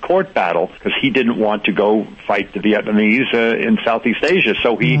is his court battle, because he didn't want to go fight the Vietnamese in Southeast Asia.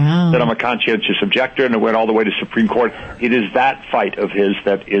 So he said, I'm a conscientious objector, and it went all the way to Supreme Court. It is that fight of his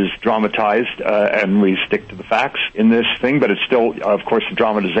that is dramatized, and we stick to the facts in this thing, but it's still, of course, a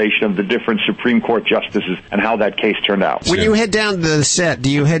dramatization of the different Supreme Court justices and how that case turned out. When you head down to the set, do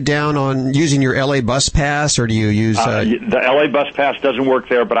you head down on using your LA bus pass, or do you use... The LA bus pass doesn't work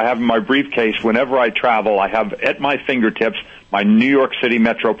there, but I have in my briefcase, whenever I travel, I have at my fingertips my New York City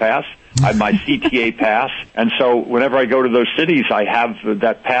Metro Pass, I have my CTA pass, and so whenever I go to those cities, I have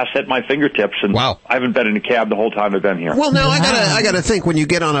that pass at my fingertips, and I haven't been in a cab the whole time I've been here. Well, now I gotta think, when you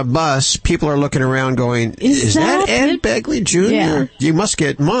get on a bus, people are looking around going, is that Ed Begley Jr.? Yeah. You must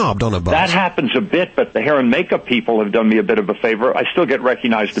get mobbed on a bus. That happens a bit, but the hair and makeup people have done me a bit of a favor. I still get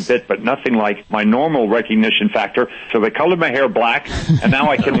recognized a bit, but nothing like my normal recognition factor. So they colored my hair black, and now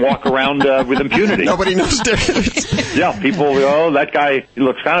I can walk around with impunity. Nobody knows the difference. Yeah, people, that guy, he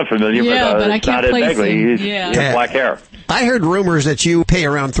looks kind of familiar, but I it's can't not Ed place Begley. him. He has black hair. I heard rumors that you pay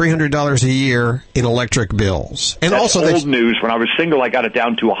around $300 a year in electric bills. And That's also old news. When I was single, I got it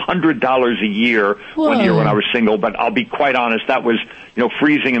down to $100 a year one year when I was single, but I'll be quite honest, that was,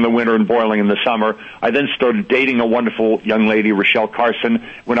 freezing in the winter and boiling in the summer. I then started dating a wonderful young lady, Rochelle Carson,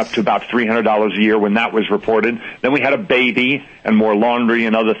 went up to about $300 a year when that was reported. Then we had a baby and more laundry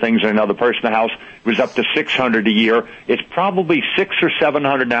and other things and another person in the house. It was up to $600 a year. It's probably $600 or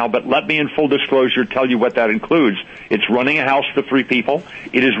 $700 now, but let me in full disclosure tell you what that includes. It's running a house for 3 people.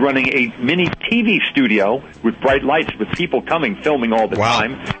 It is running a mini TV studio with bright lights with people coming, filming all the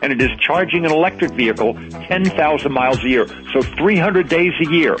time. And it is charging an electric vehicle 10,000 miles a year. So 300 days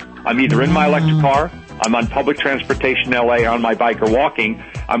a year. I'm either in my electric car, I'm on public transportation in L.A. on my bike or walking.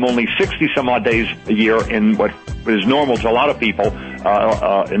 I'm only 60-some-odd days a year in what is normal to a lot of people,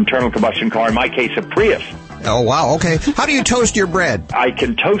 internal combustion car, in my case, a Prius. Oh, wow, okay. How do you toast your bread? I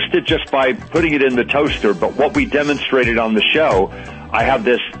can toast it just by putting it in the toaster, but what we demonstrated on the show, I have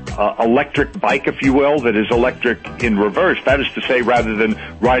this electric bike, if you will, that is electric in reverse. That is to say, rather than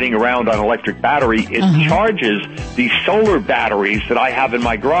riding around on electric battery, it charges the solar batteries that I have in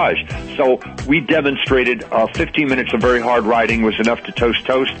my garage. So we demonstrated 15 minutes of very hard riding was enough to toast.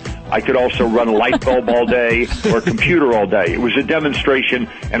 I could also run a light bulb all day or a computer all day. It was a demonstration,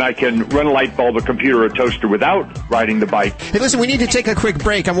 and I can run a light bulb, a computer, a toaster without riding the bike. Hey, listen, we need to take a quick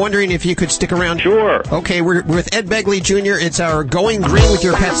break. I'm wondering if you could stick around. Sure. Okay, we're with Ed Begley Jr. It's our Going Green with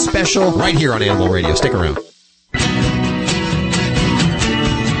Your Pet special right here on Animal Radio. Stick around.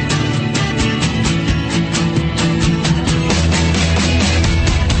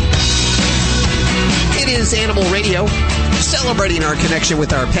 It is Animal Radio, celebrating our connection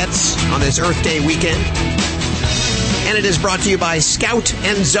with our pets on this Earth Day weekend. And it is brought to you by Scout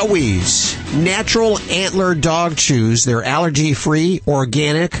and Zoe's natural antler dog chews. They're allergy-free,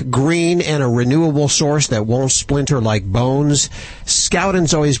 organic, green, and a renewable source that won't splinter like bones. Scout and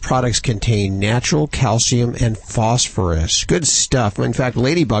Zoe's products contain natural calcium and phosphorus. Good stuff. In fact,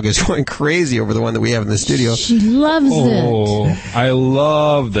 Ladybug is going crazy over the one that we have in the studio. She loves it. I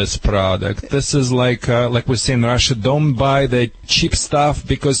love this product. This is like we say in Russia, don't buy the cheap stuff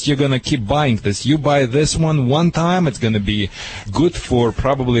because you're going to keep buying this. You buy this one time, it's going to be good for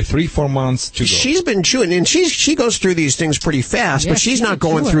probably 3-4 months to go. She's been chewing, and she goes through these things pretty fast, but she's not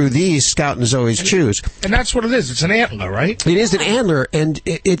going through these Scout and Zoe's chews. And that's what it is. It's an antler, right? It is an antler, and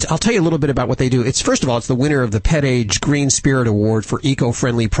I'll tell you a little bit about what they do. First of all, it's the winner of the Pet Age Green Spirit Award for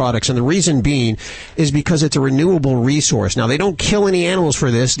eco-friendly products, and the reason being is because it's a renewable resource. Now, they don't kill any animals for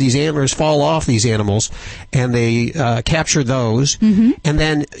this. These antlers fall off these animals, and they capture those, and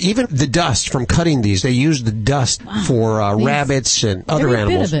then even the dust from cutting these, they use the dust for rabbits and other Every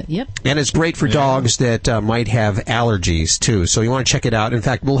animals. bit of it, yep. And it's great for dogs that might have allergies, too. So you want to check it out. In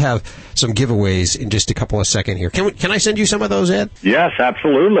fact, we'll have some giveaways in just a couple of seconds here. Can I send you some of those, Ed? Yes,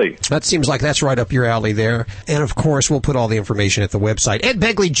 absolutely. That seems like that's right up your alley there. And, of course, we'll put all the information at the website. Ed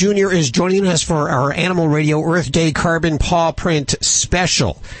Begley Jr. is joining us for our Animal Radio Earth Day Carbon Paw Print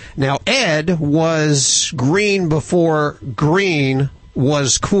Special. Now, Ed was green before green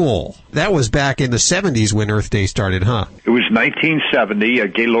was cool. That was back in the 70s when Earth Day started, huh? It was 1970.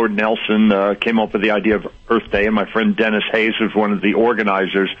 Gaylord Nelson came up with the idea of Earth Day, and my friend Dennis Hayes was one of the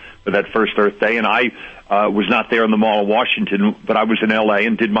organizers for that first Earth Day, and I was not there in the Mall of Washington, but I was in L.A.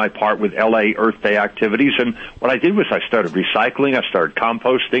 and did my part with L.A. Earth Day activities, and what I did was I started recycling, I started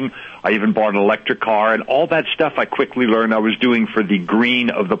composting, I even bought an electric car, and all that stuff I quickly learned I was doing for the green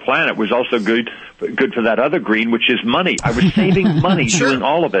of the planet was also good for that other green, which is money. I was saving money doing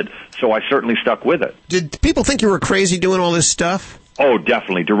all of it, so I certainly stuck with it. Did people think you were crazy doing all this stuff? Oh,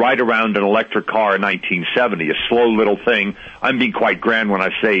 definitely. To ride around an electric car in 1970, a slow little thing. I'm being quite grand when I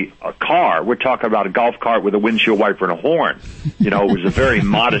say a car. We're talking about a golf cart with a windshield wiper and a horn. You know, it was a very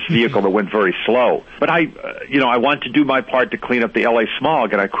modest vehicle that went very slow. But I wanted to do my part to clean up the LA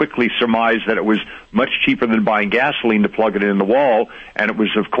smog, and I quickly surmised that it was much cheaper than buying gasoline to plug it in the wall, and it was,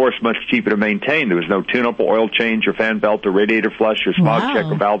 of course, much cheaper to maintain. There was no tune-up, oil change, or fan belt, or radiator flush, or smog check,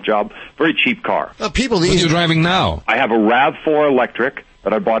 or valve job. Very cheap car. What are you driving now? I have a RAV4 electric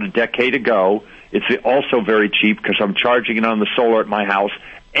that I bought a decade ago. It's also very cheap because I'm charging it on the solar at my house,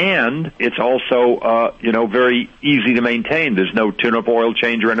 and it's also, very easy to maintain. There's no tune-up, oil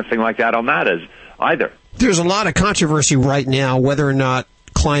change, or anything like that on that either. There's a lot of controversy right now whether or not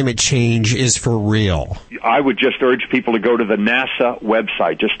climate change is for real. I would just urge people to go to the NASA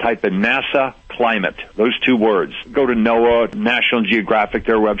website. Just type in NASA climate, those two words. Go to NOAA, National Geographic,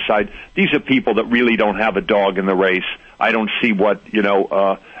 their website. These are people that really don't have a dog in the race. I don't see what,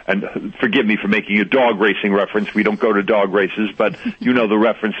 and forgive me for making a dog racing reference. We don't go to dog races, but you know the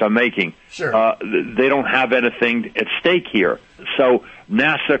reference I'm making. Sure. They don't have anything at stake here. So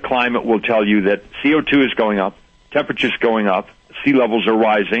NASA climate will tell you that CO2 is going up, temperature's going up, sea levels are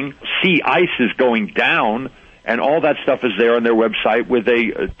rising, sea ice is going down, and all that stuff is there on their website with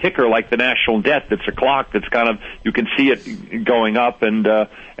a ticker like the national debt. That's a clock that's kind of, you can see it going up, and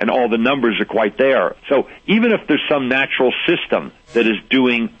all the numbers are quite there. So even if there's some natural system that is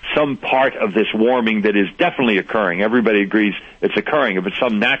doing some part of this warming that is definitely occurring, everybody agrees it's occurring, if it's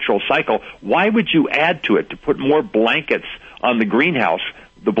some natural cycle, why would you add to it to put more blankets on the greenhouse?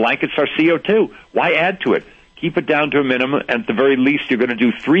 The blankets are CO2. Why add to it? Keep it down to a minimum. At the very least, you're going to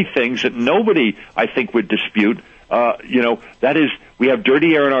do three things that nobody, I think, would dispute. That is, we have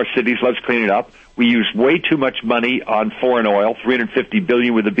dirty air in our cities. Let's clean it up. We use way too much money on foreign oil, $350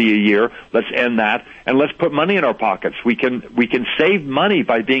 billion with a B a year. Let's end that, and let's put money in our pockets. We can save money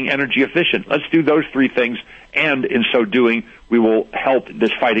by being energy efficient. Let's do those three things, and in so doing, we will help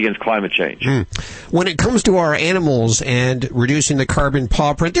this fight against climate change. When it comes to our animals and reducing the carbon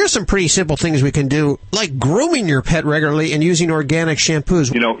paw print, there's some pretty simple things we can do, like grooming your pet regularly and using organic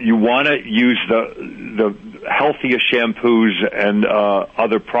shampoos. You want to use the healthiest shampoos and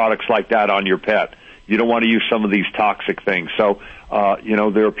other products like that on your pet. You don't want to use some of these toxic things. So,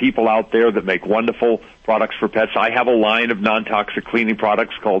 there are people out there that make wonderful products for pets. I have a line of non-toxic cleaning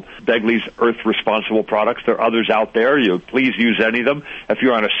products called Begley's Earth Responsible Products. There are others out there. Please use any of them. If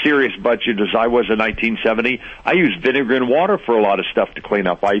you're on a serious budget, as I was in 1970, I use vinegar and water for a lot of stuff to clean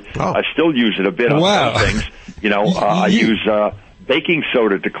up. I still use it a bit on some things. I use baking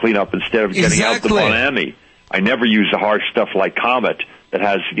soda to clean up instead of getting out the Bon-Ami. I never use the harsh stuff like Comet that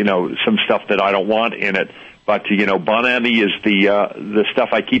has, some stuff that I don't want in it. But, Bon-Ami is the stuff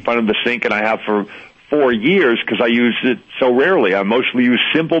I keep under the sink, and I have for 4 years because I use it so rarely. I mostly use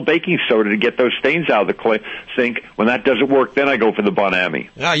simple baking soda to get those stains out of the sink. When that doesn't work, then I go for the Bon-Ami.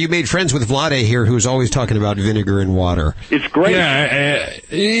 You made friends with Vlade here, who's always talking about vinegar and water. It's great.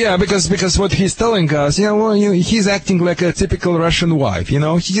 Because what he's telling us, he's acting like a typical Russian wife. He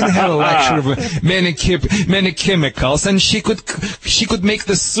didn't have a luxury of many chemicals, and she could make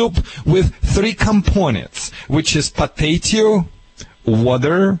the soup with 3 components, which is potato,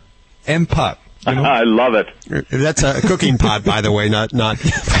 water, and pot. I love it. That's a cooking pot, by the way, not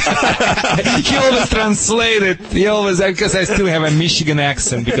He always translated. He always, because I still have a Michigan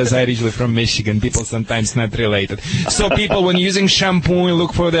accent because I'm originally from Michigan. People sometimes not related. So people, when using shampoo,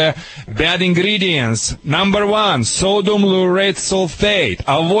 look for the bad ingredients. Number 1, sodium lauryl sulfate.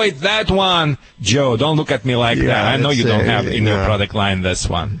 Avoid that one. Joe, don't look at me like that. I know you don't have in your product line this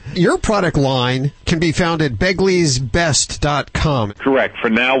one. Your product line can be found at Begley'sBest.com. Correct. For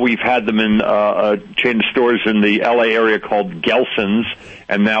now, we've had them in a chain of stores in the L.A. area called Gelson's,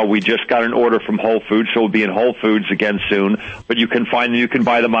 and now we just got an order from Whole Foods, so we'll be in Whole Foods again soon. But you can find them, you can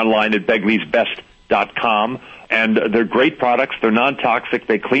buy them online at Begley'sBest.com. And they're great products. They're non-toxic.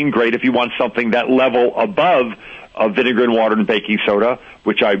 They clean great. If you want something that level above vinegar and water and baking soda,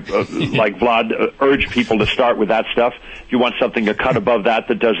 which I, like Vlad, urge people to start with that stuff. If you want something a cut above that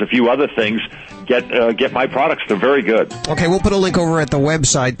does a few other things, get my products. They're very good. Okay, we'll put a link over at the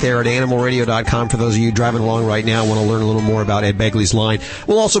website there at animalradio.com for those of you driving along right now want to learn a little more about Ed Begley's line.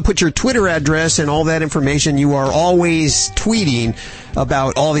 We'll also put your Twitter address and all that information. You are always tweeting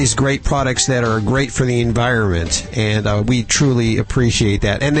about all these great products that are great for the environment, and we truly appreciate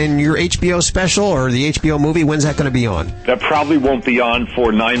that. And then your HBO special or the HBO movie, when's that going to be on? That probably won't be on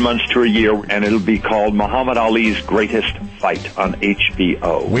for 9 months to a year, and it'll be called Muhammad Ali's Greatest Fight on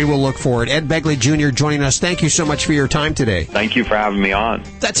HBO. We will look for it. Ed Begley Jr. joining us. Thank you so much for your time today. Thank you for having me on.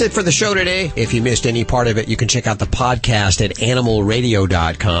 That's it for the show today. If you missed any part of it, you can check out the podcast at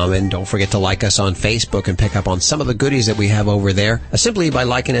animalradio.com, and don't forget to like us on Facebook and pick up on some of the goodies that we have over there. Simply by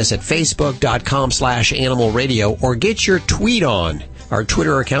liking us at facebook.com/animalradio, or get your tweet on. Our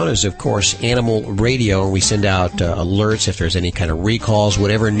Twitter account is, of course, Animal Radio, and we send out alerts if there's any kind of recalls,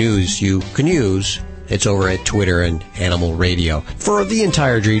 whatever news you can use. It's over at Twitter and Animal Radio. For the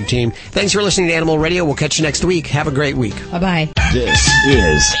entire Dream Team, thanks for listening to Animal Radio. We'll catch you next week. Have a great week. Bye-bye. This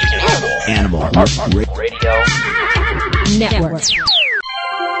is Animal Radio Network.